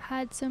 She Yeah.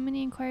 had so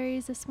many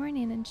inquiries this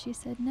morning, and she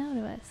said no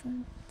to us,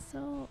 and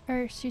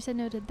or she said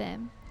no to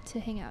them to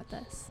hang out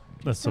with us.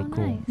 That's so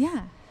cool. Nice.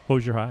 Yeah. What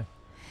was your high?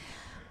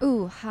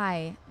 Ooh,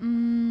 hi.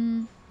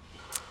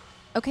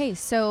 Okay,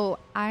 so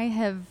I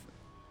have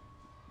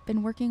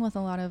been working with a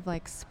lot of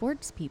like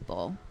sports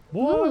people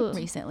Ooh.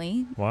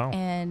 recently. Wow.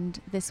 And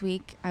this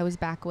week I was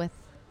back with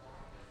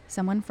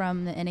someone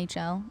from the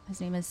NHL. His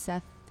name is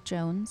Seth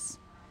Jones.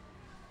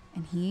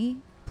 And he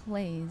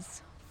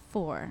plays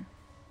for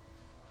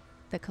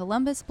the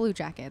Columbus Blue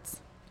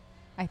Jackets,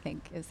 I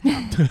think is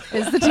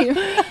the team.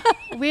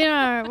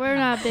 We're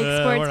not big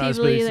we're sports not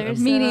people space- either. Me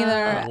so-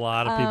 neither. A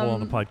lot of people on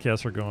the Um,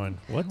 podcast are going,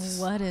 What is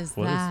what is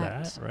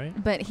that,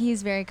 right? But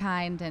he's very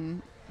kind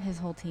and his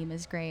whole team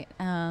is great.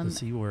 Does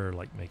he wear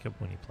like makeup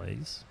when he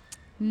plays?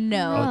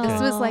 No, Okay.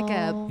 this was like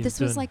No. this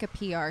He's was doing- like a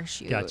PR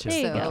shoot. Gotcha. There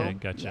you so, go. Okay,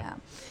 gotcha. Yeah.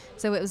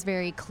 So it was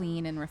very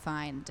clean and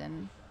refined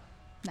and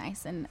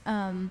nice. And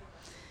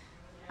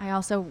I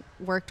also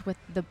worked with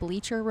the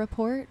Bleacher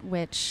Report,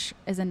 which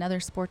is another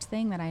sports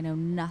thing that I know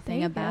nothing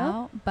There you go.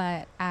 about.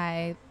 But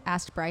I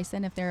asked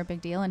Bryson if they're a big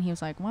deal, and he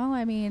was like, "Well,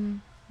 I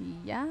mean,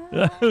 yeah."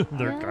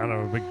 They're kind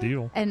of a big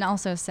deal. And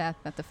also Seth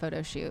at the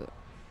photo shoot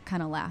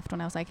kind of laughed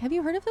when I was like, "Have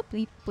you heard of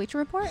the Bleacher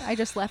Report? I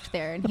just left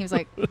there." And he was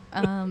like,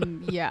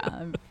 "Yeah,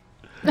 I've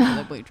heard of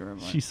the Bleacher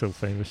Report." She's so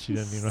famous. She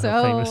doesn't even know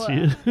how So,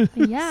 famous she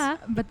is. Yeah.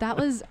 But that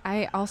was,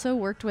 I also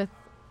worked with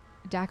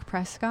Dak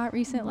Prescott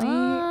recently.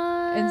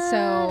 And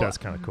so That's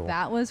kinda cool.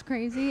 That was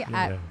crazy. I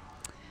Yeah.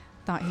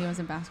 thought he was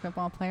a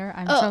basketball player.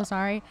 I'm Oh. so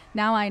sorry.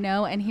 Now I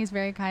know, and he's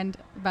very kind.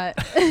 But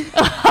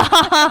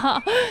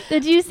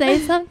Did you say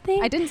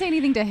something? I didn't say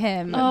anything to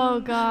him. Oh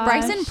god.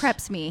 Bryson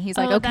preps me. He's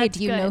like, Oh, "Okay, that's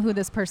do you know good. who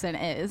this person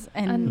is?"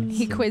 And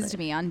he Super. quizzed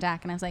me on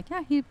Dak, and I was like,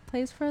 "Yeah, he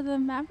plays for the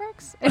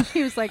Mavericks." And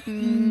he was like,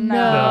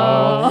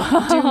 No.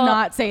 "No, do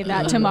not say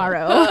that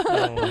tomorrow."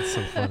 Oh, that's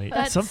so funny.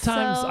 That's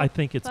Sometimes so I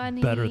think it's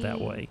better that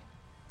funny. way.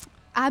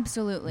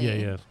 Absolutely. Yeah,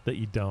 yeah. That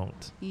you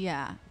don't.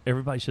 Yeah.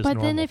 Everybody's just But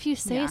normal. then if you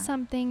say Yeah.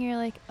 something, you're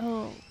like,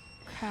 oh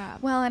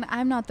crap. Well, and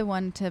I'm not the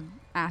one to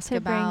ask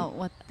To bring about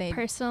what they.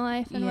 Personal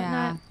life and Yeah.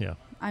 whatnot. Yeah.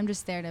 I'm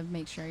just there to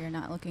make sure you're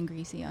not looking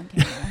greasy on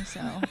camera.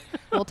 So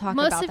we'll talk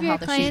Most about of how your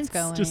the clients- shoot's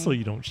going. Just so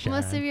you don't shine.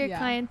 Most of your Yeah.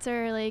 clients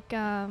are like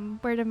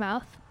word of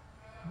mouth.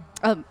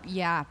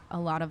 Yeah, a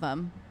lot of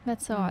them.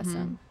 That's so Mhm.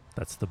 awesome.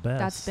 That's the best.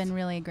 That's been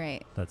really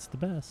great. That's the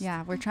best.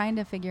 Yeah, we're trying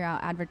to figure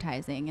out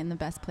advertising and the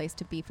best place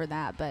to be for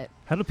that. But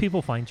How do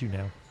people find you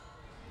now?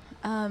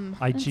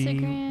 IG,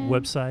 Instagram.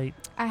 website?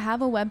 I have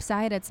a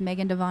website. It's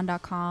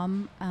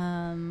megandevon.com.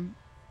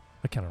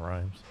 That kind of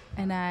rhymes.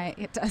 And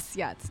it does,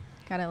 yeah, it's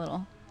got a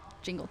little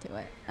jingle to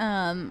it.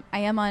 I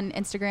am on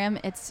Instagram.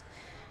 It's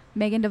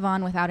Megan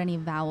Devon without any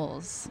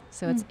vowels.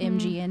 So it's Mhm.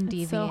 MGN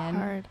It's so DVN.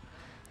 hard.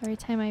 Every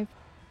time I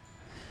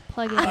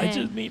plug it I in.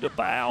 just need a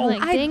vowel.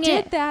 Like, I dang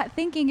did it. that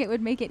thinking it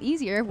would make it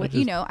easier. With,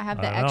 just- I have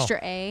the I know. extra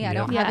A. I Yeah.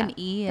 don't have Yeah, an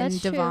E in that's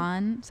true.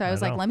 Devon. So I I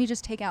was like, know. let me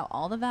just take out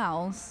all the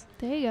vowels.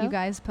 There you go. You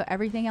guys put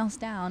everything else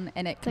down,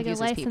 and it like a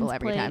confuses people license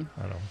every plate. time.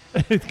 I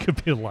don't. It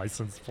could be a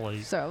license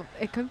plate. So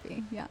it could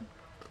be, yeah.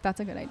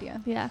 That's a good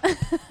idea. Yeah.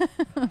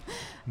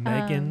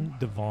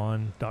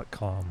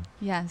 MeganDevon.com.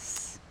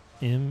 Yes.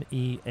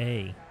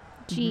 MEAGAN.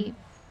 G.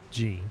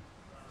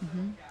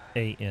 Mm-hmm.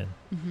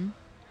 Mm-hmm.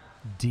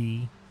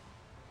 D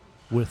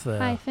with a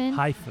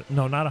Hyphen?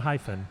 No, not a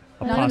hyphen.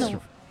 Not in the-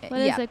 Apostrophe. What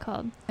is yeah, it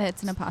called?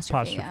 it's an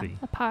apostrophe. Apostrophe.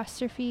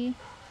 Apostrophe.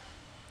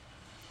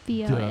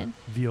 VON.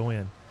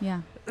 VON.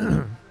 Yeah.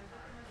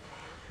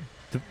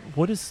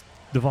 What is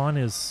Devon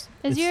is?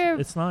 Is it's, your-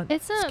 it's not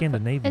It's a.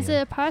 Scandinavian. Is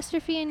it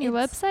apostrophe in your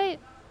It's- website?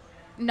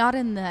 Not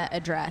in the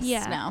address.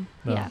 Yeah. No.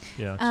 No, yeah.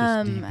 yeah, it's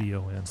Um, just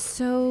DVON.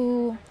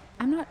 So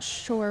I'm not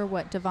sure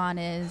what Devon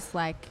is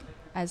like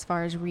as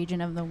far as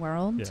region of the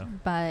world, Yeah.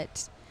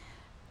 but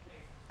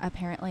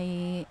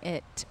apparently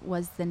it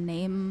was the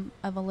name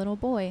of a little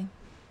boy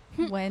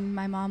when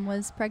my mom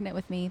was pregnant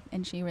with me,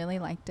 and she really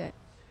liked it,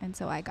 and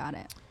so I got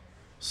it.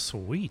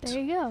 Sweet. There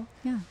you go.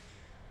 Yeah.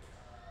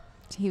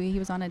 He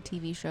was on a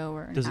TV show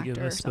or an Does it actor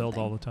get or misspelled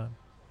something. all the time?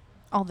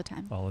 All the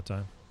time. All the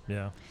time.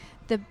 Yeah.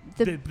 The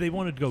They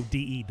wanted to go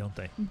DE, don't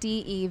they?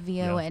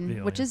 DEVON,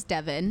 Yeah, which VON. is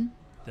Devon,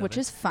 which Devon.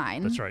 is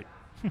fine. That's right.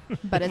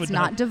 But it's Would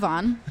not not-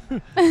 Devon.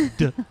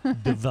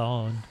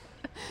 Devon.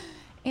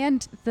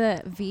 And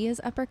the V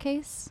is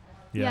uppercase,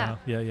 Yeah.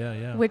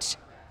 Yeah. which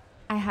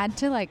I had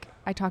to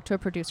I talked to a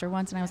producer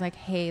once and I was like,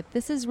 hey,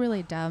 this is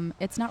really dumb.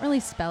 It's not really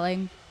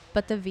spelling,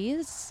 but the V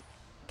is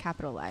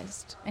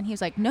capitalized. And he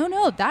was like,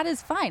 no, that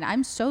is fine.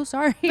 I'm so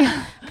sorry.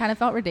 Kind of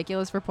felt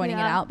ridiculous for pointing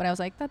it Yeah. out, but I was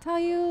like, that's how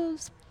you,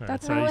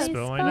 That's how how you I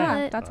spell my spell name.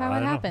 it. that's how I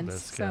it know. happens.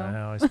 That's So kinda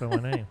how I spell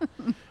my name.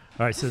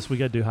 All right, sis, we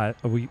got to do high.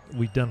 We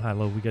done high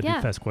low. We got to Yeah.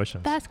 do fast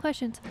questions. Fast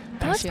questions.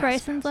 Fast, What's fast,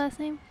 Bryson's last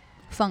name?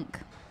 Funk.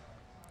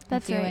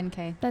 That's right.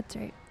 F-U-N-K. That's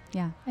right.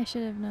 Yeah. I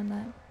should have known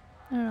that.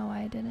 I don't know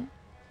why I didn't.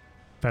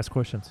 Fast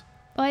questions.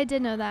 Oh, I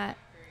did know that,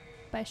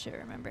 but I should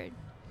have remembered.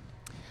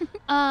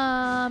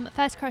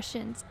 Fast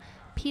questions.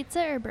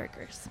 Pizza or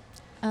burgers?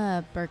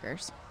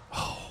 Burgers.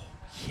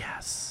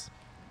 Yes.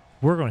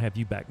 We're going to have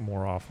you back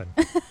more often.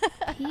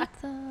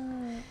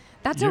 Pizza.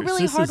 That's a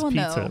really hard one,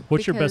 pizza. though.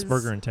 What's your best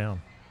because- burger in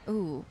town?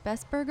 Ooh,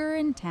 best burger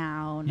in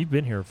town. You've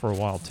been here for a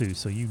while too,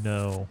 so you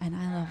know. And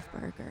I love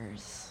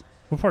burgers.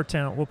 What part of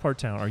town? What part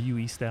of town? Are you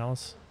East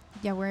Dallas?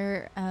 Yeah,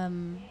 we're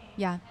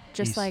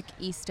just East. like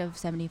east of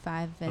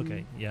 75 and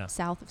Okay, yeah.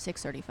 south of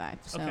 635.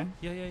 So Okay,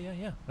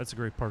 yeah. That's a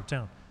great part of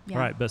town. yeah,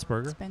 All right, best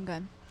burger. it's been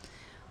good.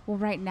 Well,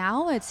 right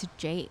now it's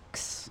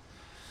Jake's.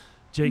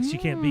 Jake's, you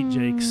can't beat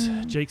Jake's.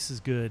 Mm. Jake's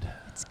is good.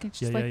 It's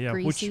just Yeah, like yeah.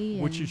 greasy.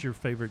 Which and is your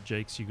favorite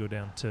Jake's? You go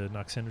down to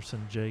Knox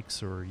Henderson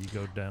Jake's, or you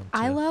go down to?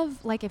 I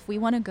love, like, if we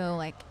want to go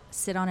like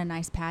sit on a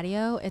nice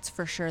patio, it's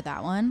for sure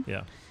that one.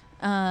 Yeah.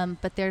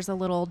 But there's a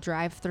little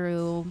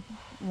drive-through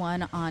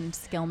one on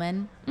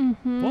Skillman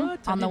Mm-hmm. What?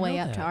 I on the didn't way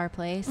know up to that. our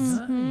place.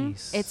 Mhm.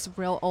 Nice. It's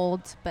real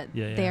old, but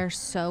Yeah. they're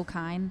so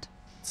kind,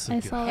 So I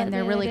good. saw that and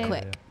they're the really other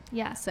day. quick.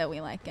 Yeah. So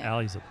we like it.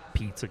 Allie's a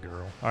pizza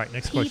girl. All right,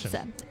 next Pizza.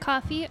 question.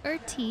 Coffee or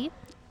tea?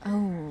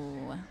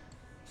 Oh,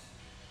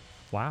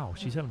 Wow,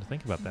 she's having to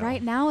think about that. right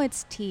one. now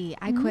it's tea.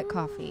 I quit Mm.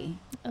 coffee,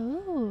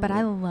 Oh. but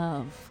I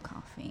love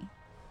coffee.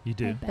 You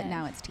do. But Bet.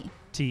 now it's tea.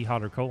 Tea,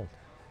 hot or cold?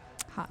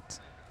 Hot.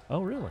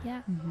 Oh, really?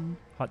 Yeah, Mm-hmm.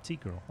 Hot tea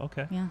girl.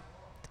 Okay. Yeah.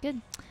 it's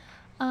good.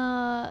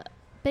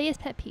 Biggest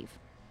pet peeve.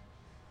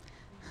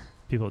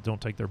 People that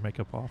don't take their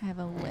makeup off. I have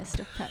a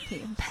list of pet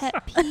peeves.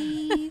 Pet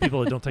peeve.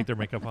 People that don't take their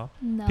makeup off.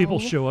 No. People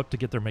show up to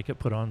get their makeup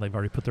put on. They've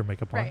already put their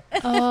makeup Right.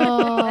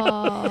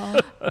 Oh.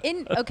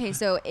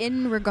 So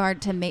in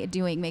regard to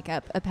doing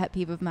makeup, a pet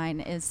peeve of mine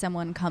is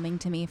someone coming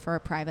to me for a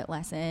private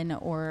lesson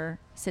or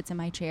sits in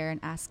my chair and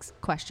asks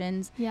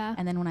questions, Yeah.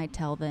 and then when I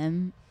tell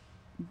them,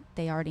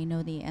 they already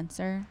know the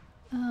answer,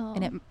 Oh.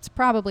 and it's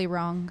probably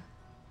wrong,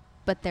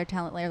 but they're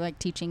like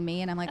teaching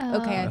me, and I'm like,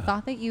 okay, I Oh.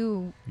 thought that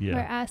you. on. Yeah. We're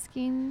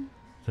asking.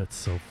 That's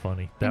so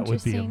funny. That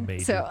would be a Interesting.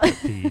 major So- pet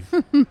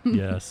peeve.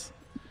 Yes.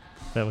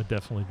 That would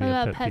definitely be What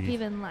a about pet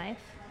peeve. in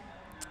life?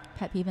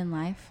 Pet peeve in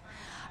life,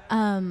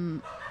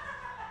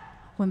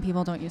 when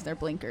people don't use their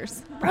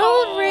blinkers.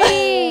 Road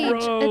rage.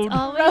 road. It's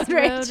always Road road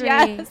rage, rage.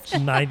 yes.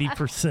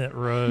 90%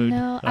 road.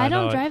 No, I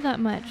know don't it. drive that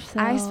much. So.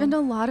 I spend a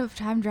lot of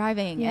time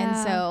driving, and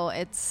Yeah. so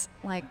it's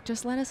like,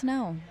 just let us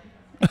know.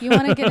 If you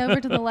want to get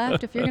over to the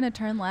left, if you're going to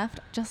turn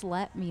left, just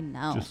let me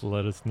know. Just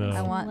let us know.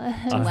 I want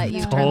to I'm let you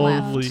turn totally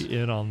left.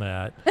 in on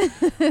that.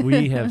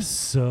 We have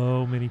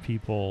so many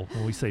people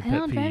when we say I pet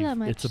don't drive peeve, that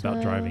much, it's about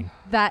so- driving.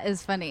 That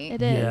is funny.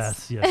 It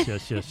is.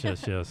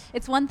 Yes.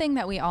 It's one thing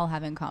that we all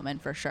have in common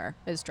for sure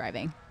is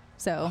driving.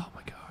 So Oh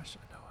my gosh,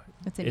 I know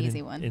it. it's an And easy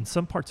in, one. In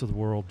some parts of the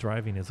world,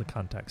 driving is a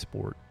contact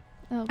sport.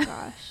 Oh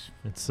gosh.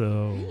 And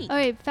so, All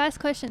right, fast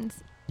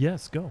questions.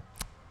 yes, go.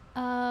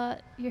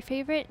 Your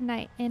favorite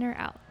night, in or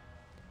out?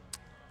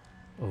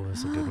 Oh,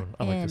 that's a good one.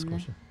 I like this In.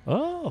 question.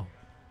 Oh,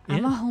 I'm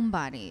in. a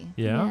homebody,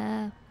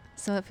 Yeah.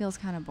 so it feels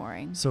kind of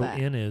boring. So but-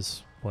 in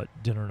is what?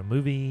 Dinner and a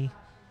movie,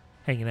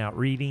 hanging out,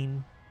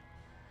 reading.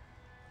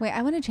 Wait,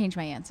 I want to change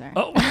my answer.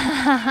 Oh,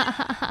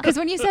 Because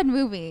when you said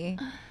movie,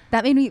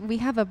 that made we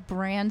have a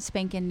brand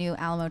spanking new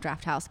Alamo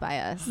Draft House by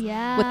us.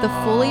 Yeah. With the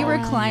fully Oh,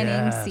 reclining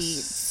yes.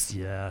 seats.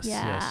 Yes,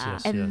 Yeah.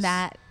 yes. And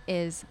that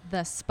is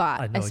the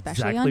spot, I know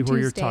especially exactly on where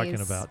Tuesdays. you're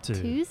talking about too.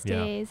 Yeah.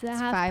 Tuesdays. That It's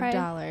half price.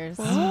 $5.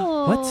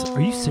 Oh. What?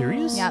 Are you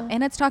serious? Yeah,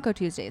 and it's Taco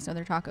Tuesday, so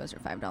their tacos are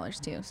 $5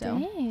 too. So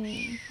Dang.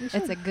 We it's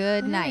should- a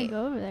good we're gonna night.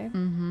 Go over there.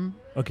 Mm-hmm.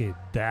 Okay,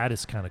 that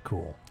is kind of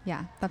cool.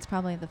 Yeah, that's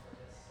probably the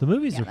The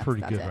movies Yeah, are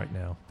pretty that's good it. right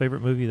now.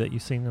 Favorite movie that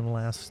you've seen in the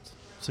last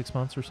 6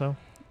 months or so?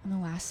 in the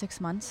last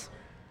 6 months.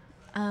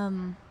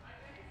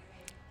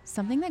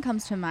 Something that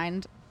comes to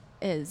mind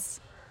is,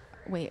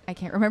 wait, I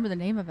can't remember the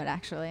name of it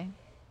actually.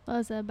 What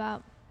was it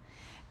about?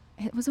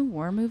 It was a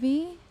war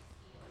movie.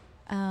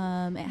 It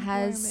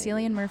has movie.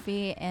 Cillian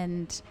Murphy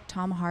and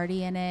Tom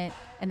Hardy in it,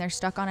 and they're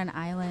stuck on an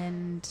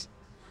island.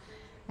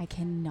 I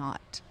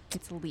cannot.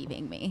 It's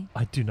leaving me.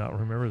 I do not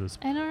remember this.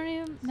 I don't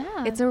even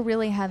know. It's a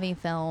really heavy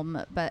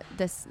film, but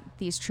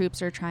these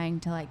troops are trying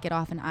to like get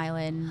off an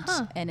island,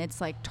 Huh. and it's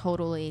like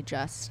totally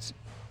just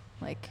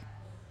like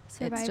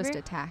Survivor. it's just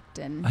attacked,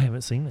 and I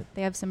haven't seen it.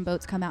 they have some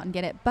boats come out and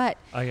get it. But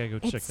I gotta go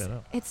check it's that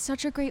out. it's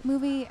such a great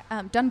movie.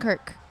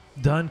 Dunkirk.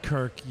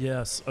 Dunkirk,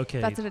 yes. Okay.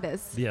 That's what it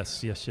is.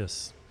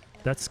 Yes.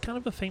 That's kind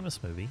of a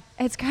famous movie.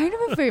 It's kind of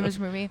a famous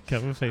movie.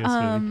 Kind of a famous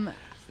movie.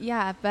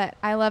 Yeah, but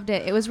I loved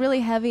it. It was really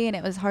heavy and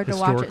it was hard to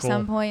watch at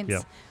some Historical, points.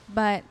 yeah.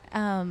 But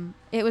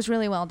it was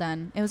really well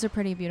done. It was a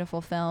pretty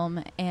beautiful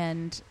film,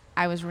 and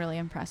I was really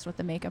impressed with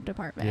the makeup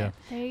department. Yeah.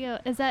 There you go.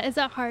 Is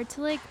that hard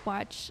to like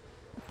watch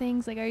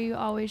things? Like, are you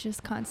always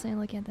just constantly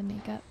looking at the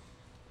makeup?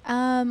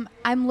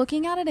 I'm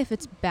looking at it if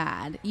it's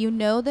bad. You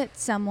know that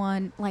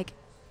someone like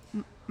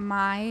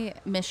my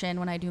mission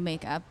when I do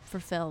makeup for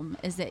film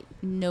is that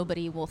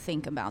nobody will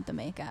think about the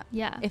makeup.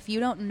 Yeah. If you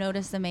don't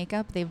notice the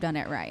makeup, they've done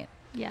it right.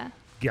 Yeah.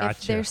 Gotcha.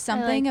 If there's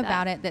something like that.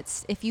 about it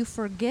that's, if you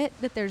forget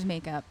that there's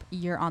makeup,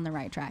 you're on the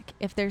right track.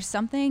 If there's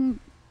something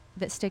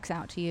that sticks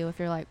out to you, if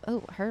you're like,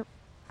 oh,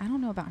 I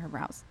don't know about her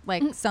brows,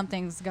 like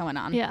something's going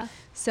on. Yeah.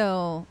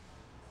 So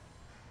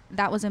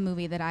that was a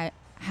movie that I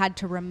had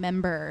to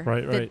remember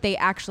Right, that right. they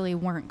actually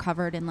weren't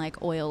covered in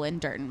like oil and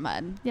dirt and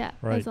mud. Yeah.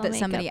 Right. it was all That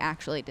somebody makeup.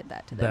 actually did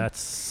that to them. That's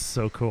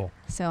so cool.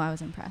 So I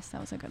was impressed.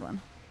 That was a good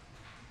one.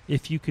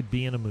 If you could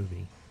be in a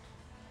movie,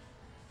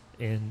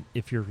 and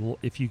if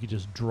you could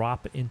just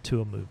drop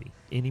into a movie,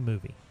 any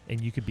movie,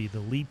 and you could be the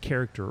lead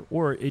character,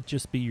 or it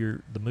just be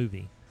the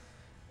movie,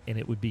 and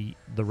it would be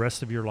the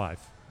rest of your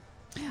life.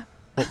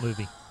 What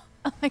movie?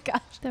 Oh my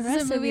gosh. The This is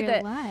rest a movie of your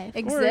that life.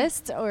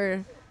 exists,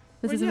 or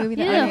this Well, is a yeah. movie You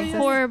that did already a exists?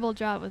 horrible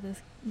job with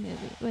this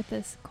movie, with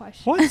this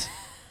question. What?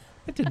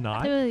 I did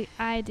not. Literally,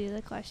 I do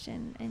the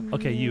question, and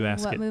Okay, you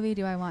ask What it. movie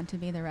do I want to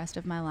be the rest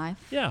of my life?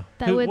 Yeah.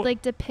 that Who- would what-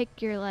 like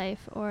depict your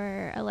life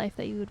or a life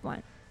that you would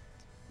want.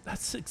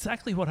 That's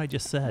exactly what I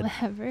just said.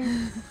 Whatever.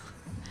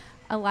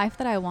 A life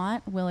that I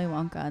want, Willy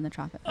Wonka and the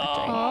Chocolate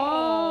Factory. Oh,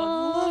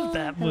 I love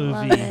that I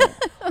love movie.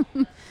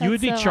 it. You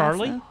would be That's so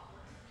Charlie? awesome.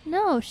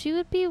 No, she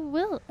would be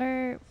Will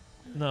or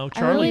No, I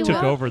Charlie really took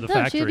want- over the no,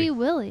 factory. she would be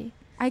Willy.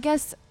 I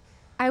guess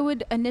I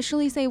would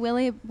initially say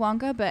Willy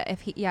Wonka, but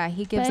if he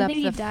gives I up think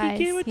he the dies.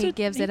 gave it he to-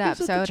 gives he it up,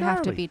 gives it so to it would have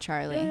to Charlie. be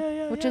Charlie,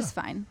 Yeah, which yeah. is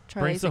fine. Brings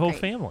Charlie's the a whole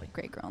great, family.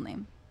 great girl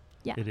name.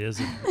 Yeah. It is.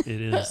 It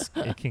is.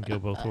 It can go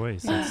both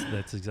ways.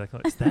 That's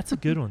exactly. That's a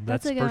good one.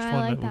 That's, That's a the good first one. I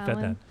one like that we've that had.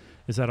 one.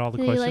 That is that all the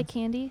Do you questions? like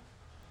candy?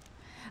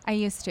 I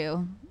used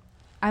to.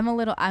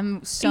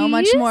 I'm so You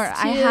much more. used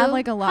I have to?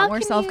 like a How lot more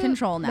can you-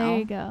 self-control now. There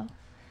you go.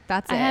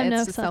 That's it. I have it's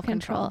no just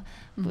self-control.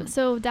 Mhm.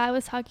 So Dad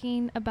was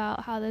talking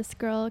about how this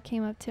girl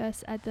came up to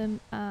us at the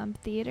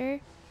theater,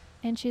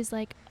 and she's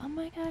like, "Oh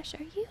my gosh,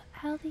 are you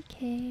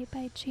LDK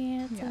by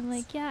chance?" Yes. I'm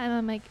like, "Yeah," and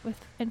I'm like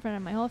in front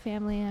of my whole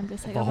family, and I'm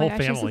just like, The "Oh whole my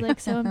gosh, this family. is like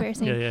so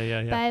embarrassing."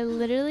 Yeah. But I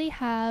literally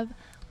have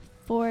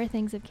 4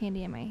 things of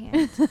candy in my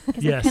hand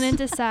because Yes. I couldn't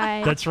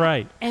decide. That's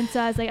right. And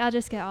so I was like, I'll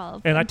just get all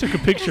of them. And I took a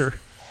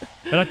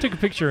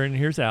picture. And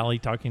here's Allie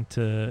talking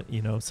to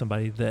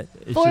somebody that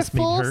it's for just me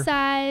full and her.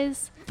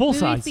 size, Full movie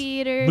size.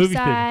 theater Movie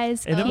theater.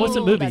 size. And it Oh,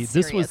 wasn't movie. that's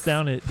This was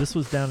serious.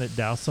 down at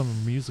Dow Summer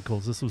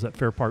Musicals. This was at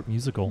Fair Park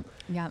Musical.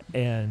 Yeah.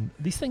 And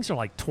these things are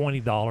like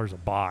 $20 a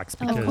box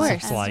Oh, because course.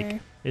 it's like Ever.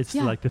 it's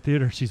Yeah. like the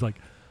theater. She's like,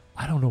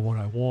 I don't know what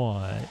I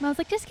want. And I was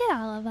like, just get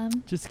all of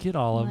them. Just get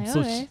all of them. Like, So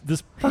okay.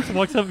 this person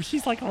walks up and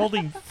she's like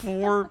holding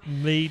 4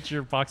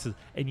 major boxes.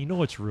 And you know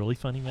what's really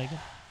funny, Megan?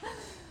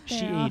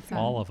 She They're ate awesome.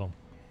 all of them.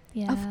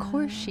 Yeah. Of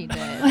course she did.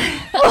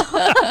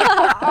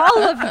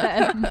 All of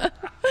them.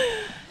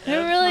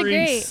 They're really Every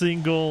great.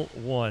 single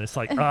one. It's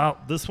like, oh,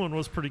 this one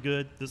was pretty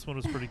good. This one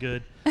was pretty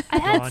good. I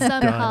had Done,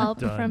 some done, help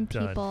done, from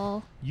done.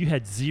 people. You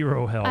had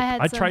zero help. I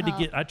had some tried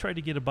help. I tried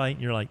to get a bite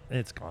and you're like,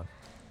 it's gone.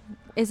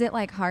 Is it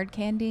like hard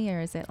candy or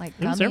is it like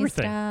It was gummy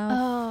everything. stuff?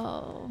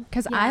 Oh.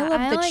 Because yeah, I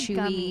love the like chewy,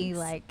 gummies.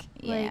 like,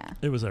 Like- yeah.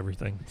 It was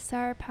everything.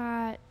 Sour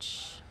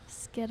Patch,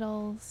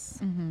 Skittles.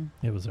 Mm-hmm.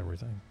 It was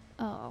everything.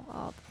 Oh,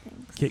 all the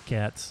things. Kit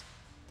Kats.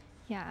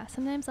 Yeah,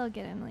 sometimes I'll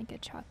get in like a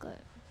chocolate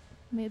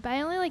mood, but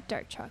I only like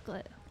dark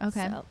chocolate.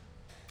 Okay. So,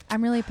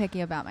 I'm really picky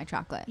about my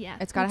chocolate. Yeah,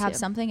 It's got to me have too.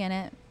 something in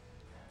it,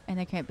 and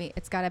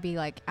it's got to be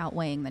like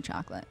outweighing the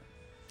chocolate.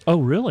 Oh,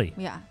 really?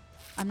 Yeah.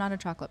 I'm not a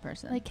chocolate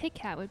person. like Kit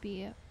Kat would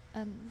be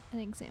an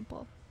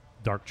example.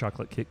 Dark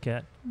chocolate Kit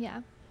Kat.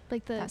 Yeah,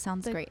 like the that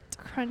sounds the great.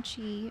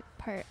 crunchy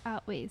part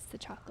outweighs the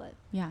chocolate.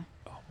 Yeah.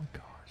 Oh my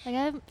gosh.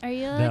 Like, are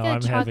you Now like a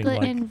I'm having, chocolate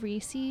like- and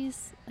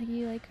Reese's? Like,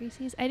 you like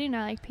Reese's? I do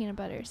not like peanut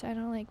butter, so I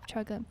don't like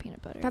chocolate and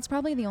peanut butter. That's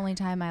probably the only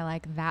time I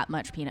like that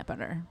much peanut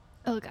butter.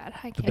 oh God,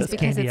 I The can't. best do because it.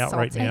 candy it's out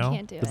right salty. I now.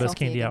 can't do The it. best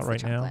Salty candy out against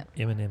right the now. chocolate.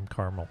 M&M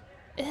caramel.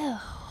 Ew.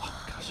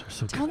 Gosh, they're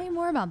so Tell good. me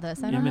more about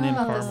this. I don't M&M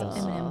know about caramels.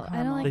 this M&M I don't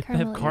caramel. like They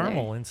caramel have either.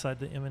 caramel inside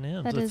the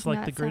M&Ms. That It's does like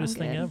not the greatest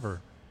sound thing good.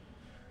 ever.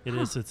 It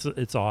is.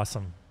 It's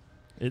awesome.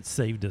 It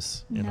saved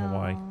us in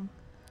Hawaii.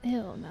 Ew,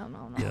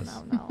 no,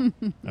 Yes. no.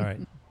 All right,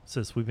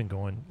 sis, we've been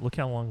going. Look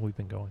how long we've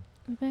been going.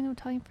 We've been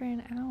talking for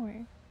an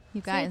hour.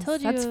 You See, I guys,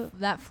 told you.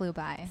 that flew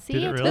by. See,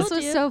 Did it I really? told This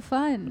was you. so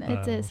fun. Uh,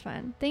 It is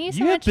fun. Thank you so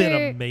You have much been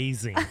for.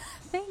 amazing.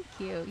 Thank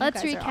you. You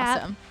Let's guys are recap.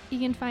 awesome. You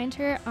can find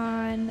her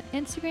on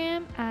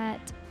Instagram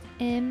at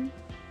MGDVN.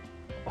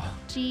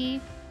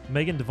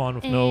 Megan Devon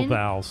with no N-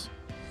 vowels.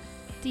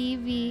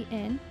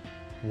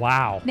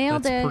 Wow,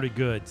 Nailed that's it. pretty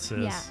good, sis.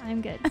 Yeah,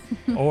 I'm good.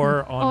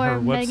 Or on her or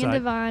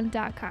website,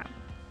 megandevon.com.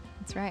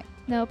 That's right.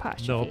 No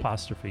apostrophe. no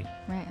apostrophe.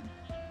 Right.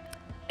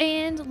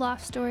 And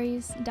Loft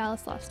Stories,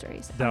 Dallas Loft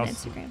Stories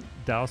Dallas- on Instagram.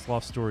 Dallas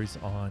Loft Stories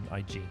on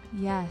IG.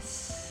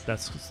 Yes.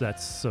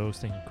 That's so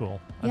stinking cool.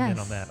 I'm in on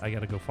Yes. that. I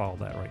got to go follow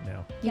that right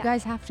now. You Yeah.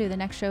 guys have to. The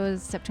next show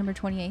is September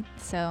 28th,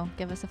 so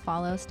give us a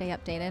follow. Stay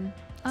updated.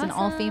 It's an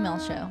all-female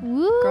show. Awesome.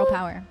 Woo! Girl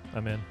power.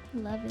 I'm in.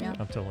 Love it. Yeah.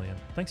 I'm totally in.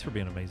 Thanks for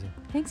being amazing.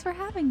 Thanks for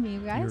having me, you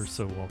guys. You're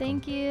so welcome.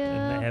 Thank you.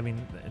 And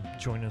having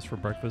joined us for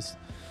breakfast.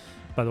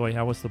 By the way,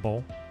 how was the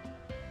bowl?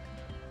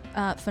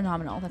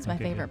 Phenomenal. That's my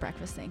Okay, favorite good.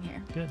 breakfast thing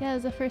here. Good. Yeah, I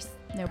was the first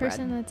No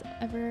person bread. that's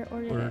ever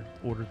ordered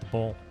Ordered the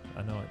bowl.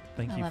 I know it.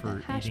 Thank I you love for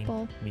it. Hash eating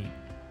bowl. meat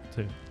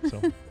too.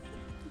 So,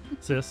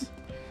 sis, it.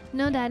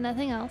 No, Dad,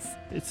 nothing else.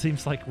 it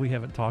seems like we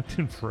haven't talked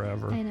in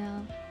forever. I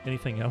know.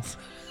 Anything else?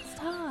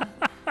 Stop.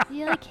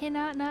 You like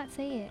cannot not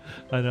say it.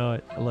 I know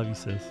it. I love you,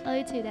 sis. Love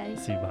you too, Daddy.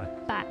 See you. Bye.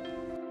 Bye.